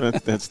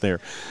 That's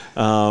there.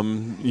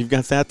 You've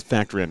got that to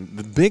factor in.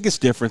 The biggest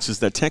difference is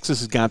that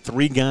Texas has got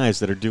 3 guys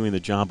that are doing the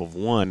job of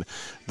one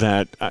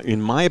that, in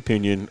my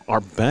opinion,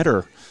 are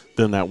better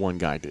than that one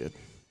guy did.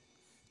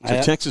 So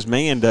Texas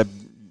may end up –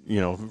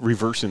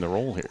 reversing the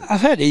role here.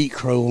 I've had to eat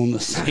crow on the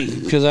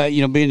scene because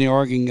being the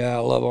Oregon guy, I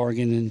love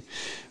Oregon. And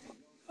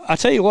I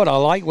tell you what, I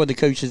like what the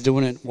coach is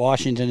doing at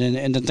Washington.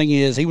 And the thing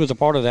is, he was a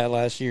part of that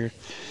last year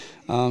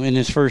in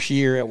his first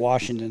year at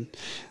Washington.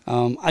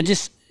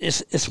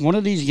 It's one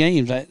of these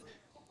games that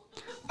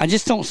I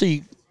just don't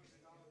see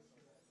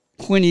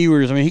Quinn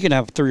Ewers. I mean, he can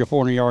have a 300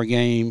 or 400-yard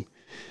game.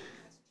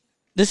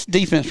 This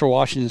defense for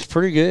Washington is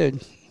pretty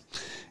good.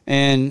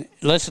 And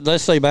let's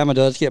say Bama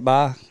does get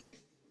by.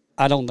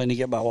 I don't think they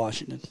get by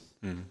Washington.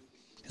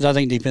 Because I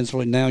think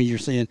defensively now you're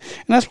seeing –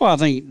 and that's why I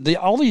think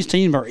all these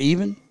teams are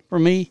even for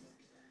me.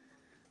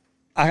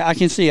 I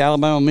can see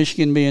Alabama and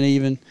Michigan being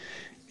even.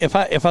 If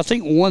I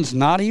think one's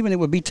not even, it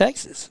would be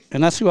Texas.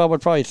 And that's who I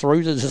would probably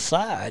throw to the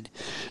side.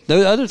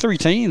 The other 3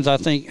 teams, I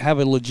think, have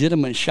a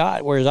legitimate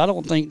shot, whereas I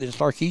don't think that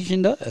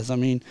Sarkisian does. I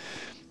mean –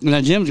 now,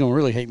 Jim's going to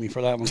really hate me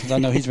for that one because I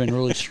know he's been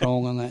really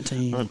strong on that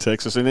team. On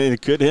Texas. And it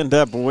could end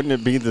up, wouldn't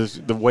it be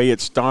the way it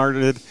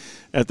started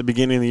at the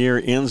beginning of the year,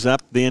 ends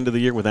up the end of the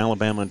year with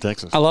Alabama and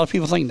Texas? A lot of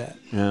people think that.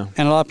 Yeah.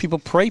 And a lot of people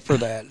pray for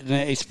that,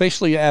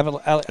 especially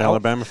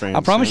Alabama fans. I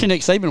promise you Nick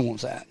Saban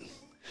wants that.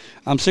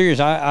 I'm serious.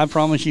 I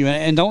promise you.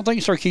 And don't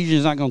think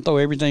Sarkisian's not going to throw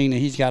everything that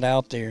he's got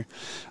out there.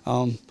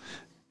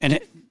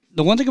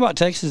 The one thing about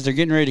Texas, they're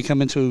getting ready to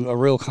come into a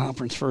real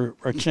conference for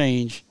a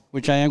change,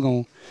 which I am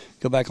going to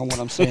go back on what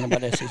I'm saying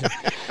about SEC.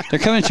 They're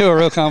coming to a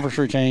real conference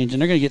for a change, and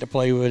they're going to get to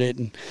play with it.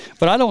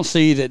 But I don't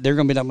see that they're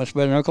going to be that much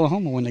better than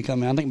Oklahoma when they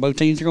come in. I think both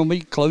teams are going to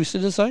be close to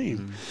the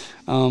same.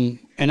 And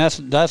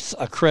that's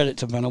a credit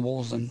to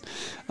Venables.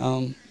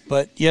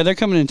 But, yeah, they're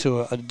coming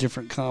into a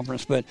different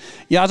conference. But,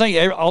 yeah, I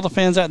think all the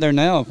fans out there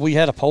now, if we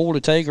had a poll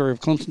to take or if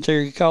Clemson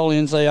Terry could call in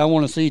and say, I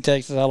want to see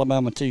Texas,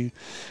 Alabama too,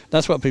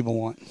 that's what people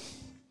want.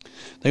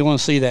 They want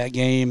to see that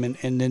game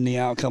and then the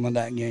outcome of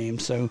that game.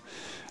 So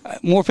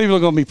more people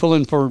are going to be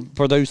pulling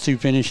for those two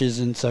finishes,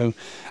 and so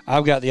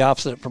I've got the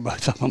opposite for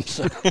both of them.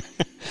 So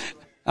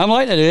I'm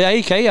like that.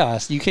 Hey,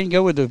 chaos. You can't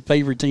go with the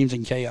favorite teams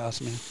in chaos,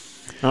 man.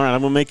 All right,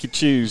 I'm going to make you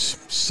choose.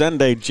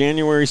 Sunday,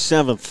 January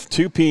 7th,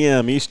 2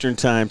 p.m. Eastern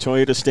Time,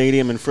 Toyota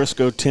Stadium in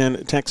Frisco,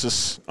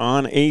 Texas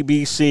on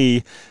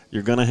ABC.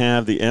 You're going to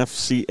have the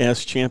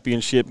FCS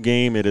championship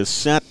game. It is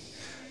set.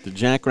 The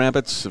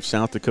Jackrabbits of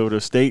South Dakota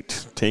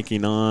State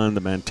taking on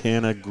the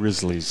Montana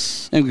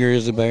Grizzlies. Them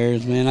Grizzly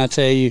Bears, man, I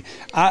tell you.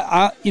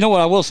 You know what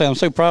I will say? I'm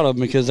so proud of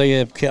them because they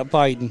have kept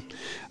fighting.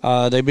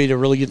 They beat a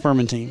really good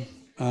Furman team.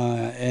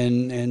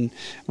 And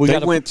we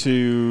went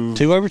to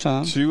two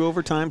overtimes. Two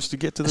overtimes to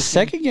get to the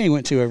second game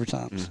went two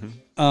overtimes.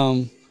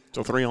 Mm-hmm.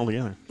 So three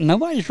altogether.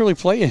 Nobody's really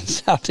playing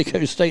South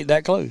Dakota State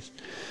that close.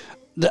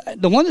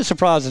 The one that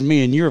surprises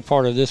me, and you're a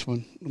part of this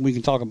one, we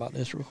can talk about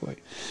this real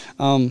quick.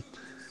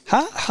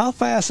 How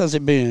fast has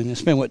it been?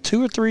 It's been,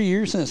 2 or 3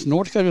 years since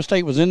North Dakota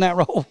State was in that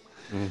role?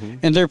 Mm-hmm.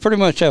 And they're pretty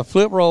much have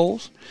flip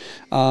roles.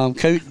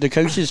 The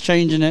coach is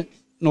changing at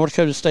North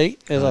Dakota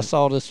State, as I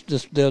saw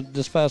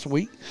this past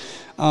week.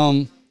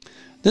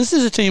 This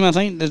is a team, I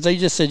think, that they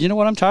just said, you know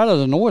what, I'm tired of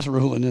the North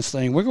ruling this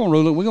thing. We're going to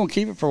rule it. We're going to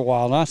keep it for a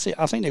while. And I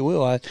think they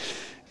will.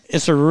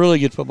 It's a really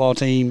good football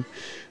team.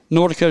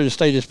 North Dakota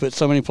State has put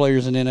so many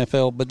players in the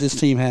NFL, but this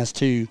team has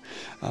too.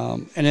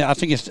 And I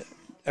think it's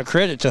a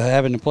credit to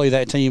having to play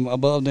that team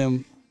above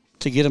them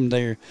to get them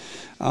there.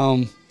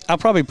 I'll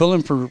probably pull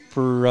him for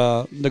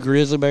the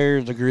Grizzly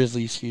Bears, the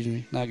Grizzlies, excuse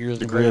me, not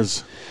Grizzly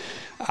Bears.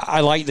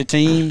 I like the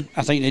team.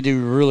 I think they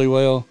do really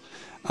well.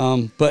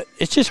 But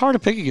it's just hard to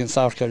pick against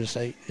South Dakota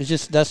State.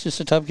 That's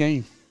just a tough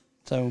game.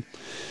 So,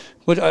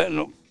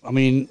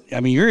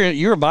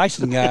 you're a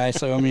Bison guy,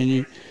 so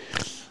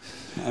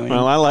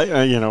well, I like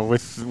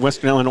with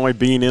Western Illinois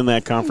being in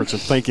that conference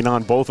and taking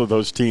on both of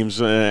those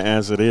teams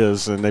as it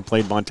is, and they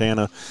played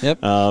Montana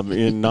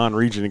in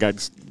non-region. It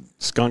got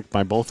skunked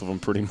by both of them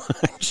pretty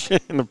much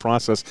in the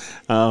process.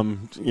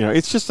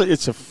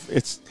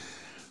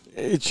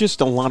 It's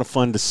just a lot of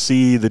fun to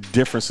see the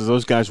differences.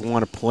 Those guys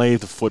want to play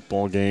the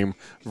football game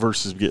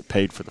versus get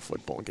paid for the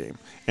football game.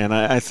 And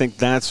I think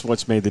that's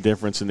what's made the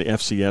difference in the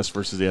FCS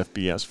versus the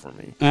FBS for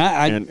me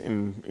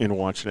in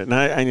watching it. And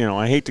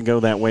I hate to go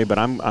that way, but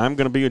I'm going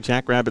to be a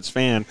Jackrabbits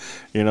fan.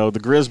 The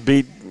Grizz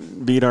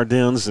beat our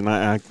Dens, and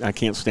I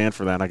can't stand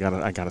for that.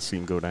 I gotta see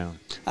them go down.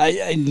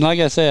 Like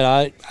I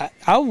said,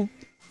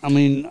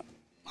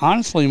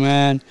 honestly,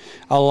 man,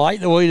 I like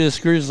the way this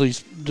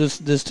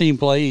this team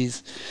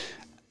plays.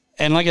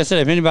 And like I said,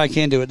 if anybody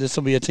can do it, this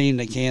will be a team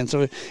that can.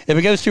 So if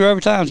it goes through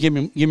overtime, give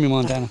me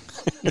Montana.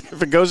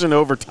 If it goes into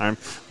overtime,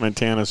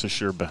 Montana's a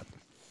sure bet.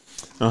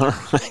 All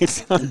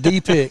right.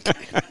 D pick.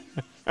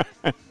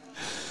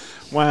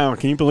 Wow,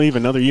 can you believe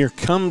another year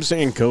comes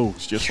and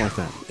goes just like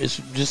that? It's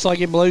just like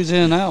it blows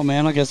in and out,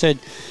 man. Like I said,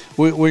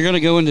 we're going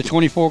to go into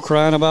 24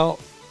 crying about,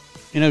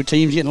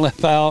 teams getting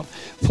left out,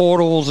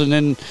 portals, and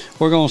then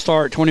we're going to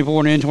start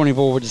 24 and in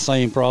 24 with the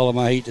same problem.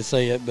 I hate to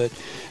say it, but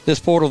this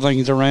portal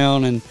thing's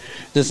around, and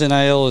this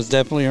NIL is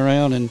definitely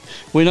around, and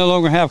we no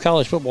longer have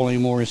college football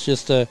anymore. It's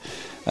just a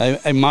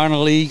minor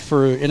league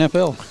for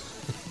NFL.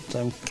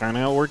 So kind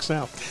of how it works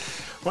out.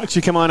 Why don't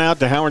you come on out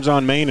to Howard's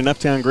on Main in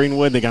Uptown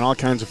Greenwood? They got all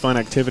kinds of fun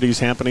activities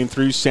happening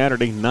through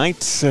Saturday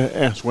nights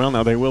as well.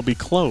 Now, they will be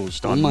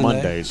closed on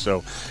Monday.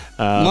 So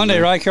Monday,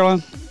 right,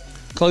 Caroline?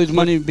 Closed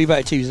Monday, be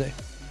back Tuesday.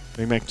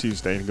 They make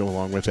Tuesday to go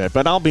along with that.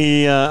 But I'll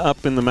be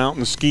up in the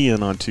mountains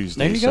skiing on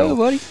Tuesday. There you go,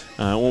 buddy.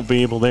 I won't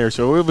be able there.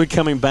 So we'll be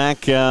coming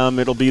back.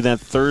 It'll be that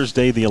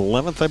Thursday, the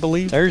 11th, I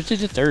believe. Thursday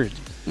to Thursday.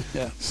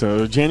 Yeah.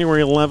 So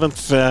January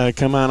 11th,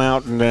 come on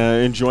out and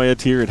enjoy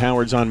it here at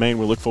Howard's on Main.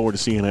 We look forward to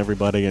seeing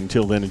everybody.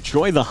 Until then,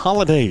 enjoy the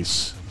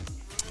holidays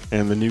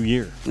and the new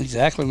year.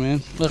 Exactly,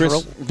 man.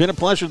 Chris, been a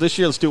pleasure this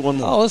year. Let's do one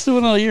more. Oh, let's do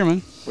another year,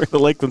 man. We're the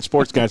Lakeland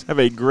Sports Guys. Have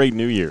a great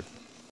new year.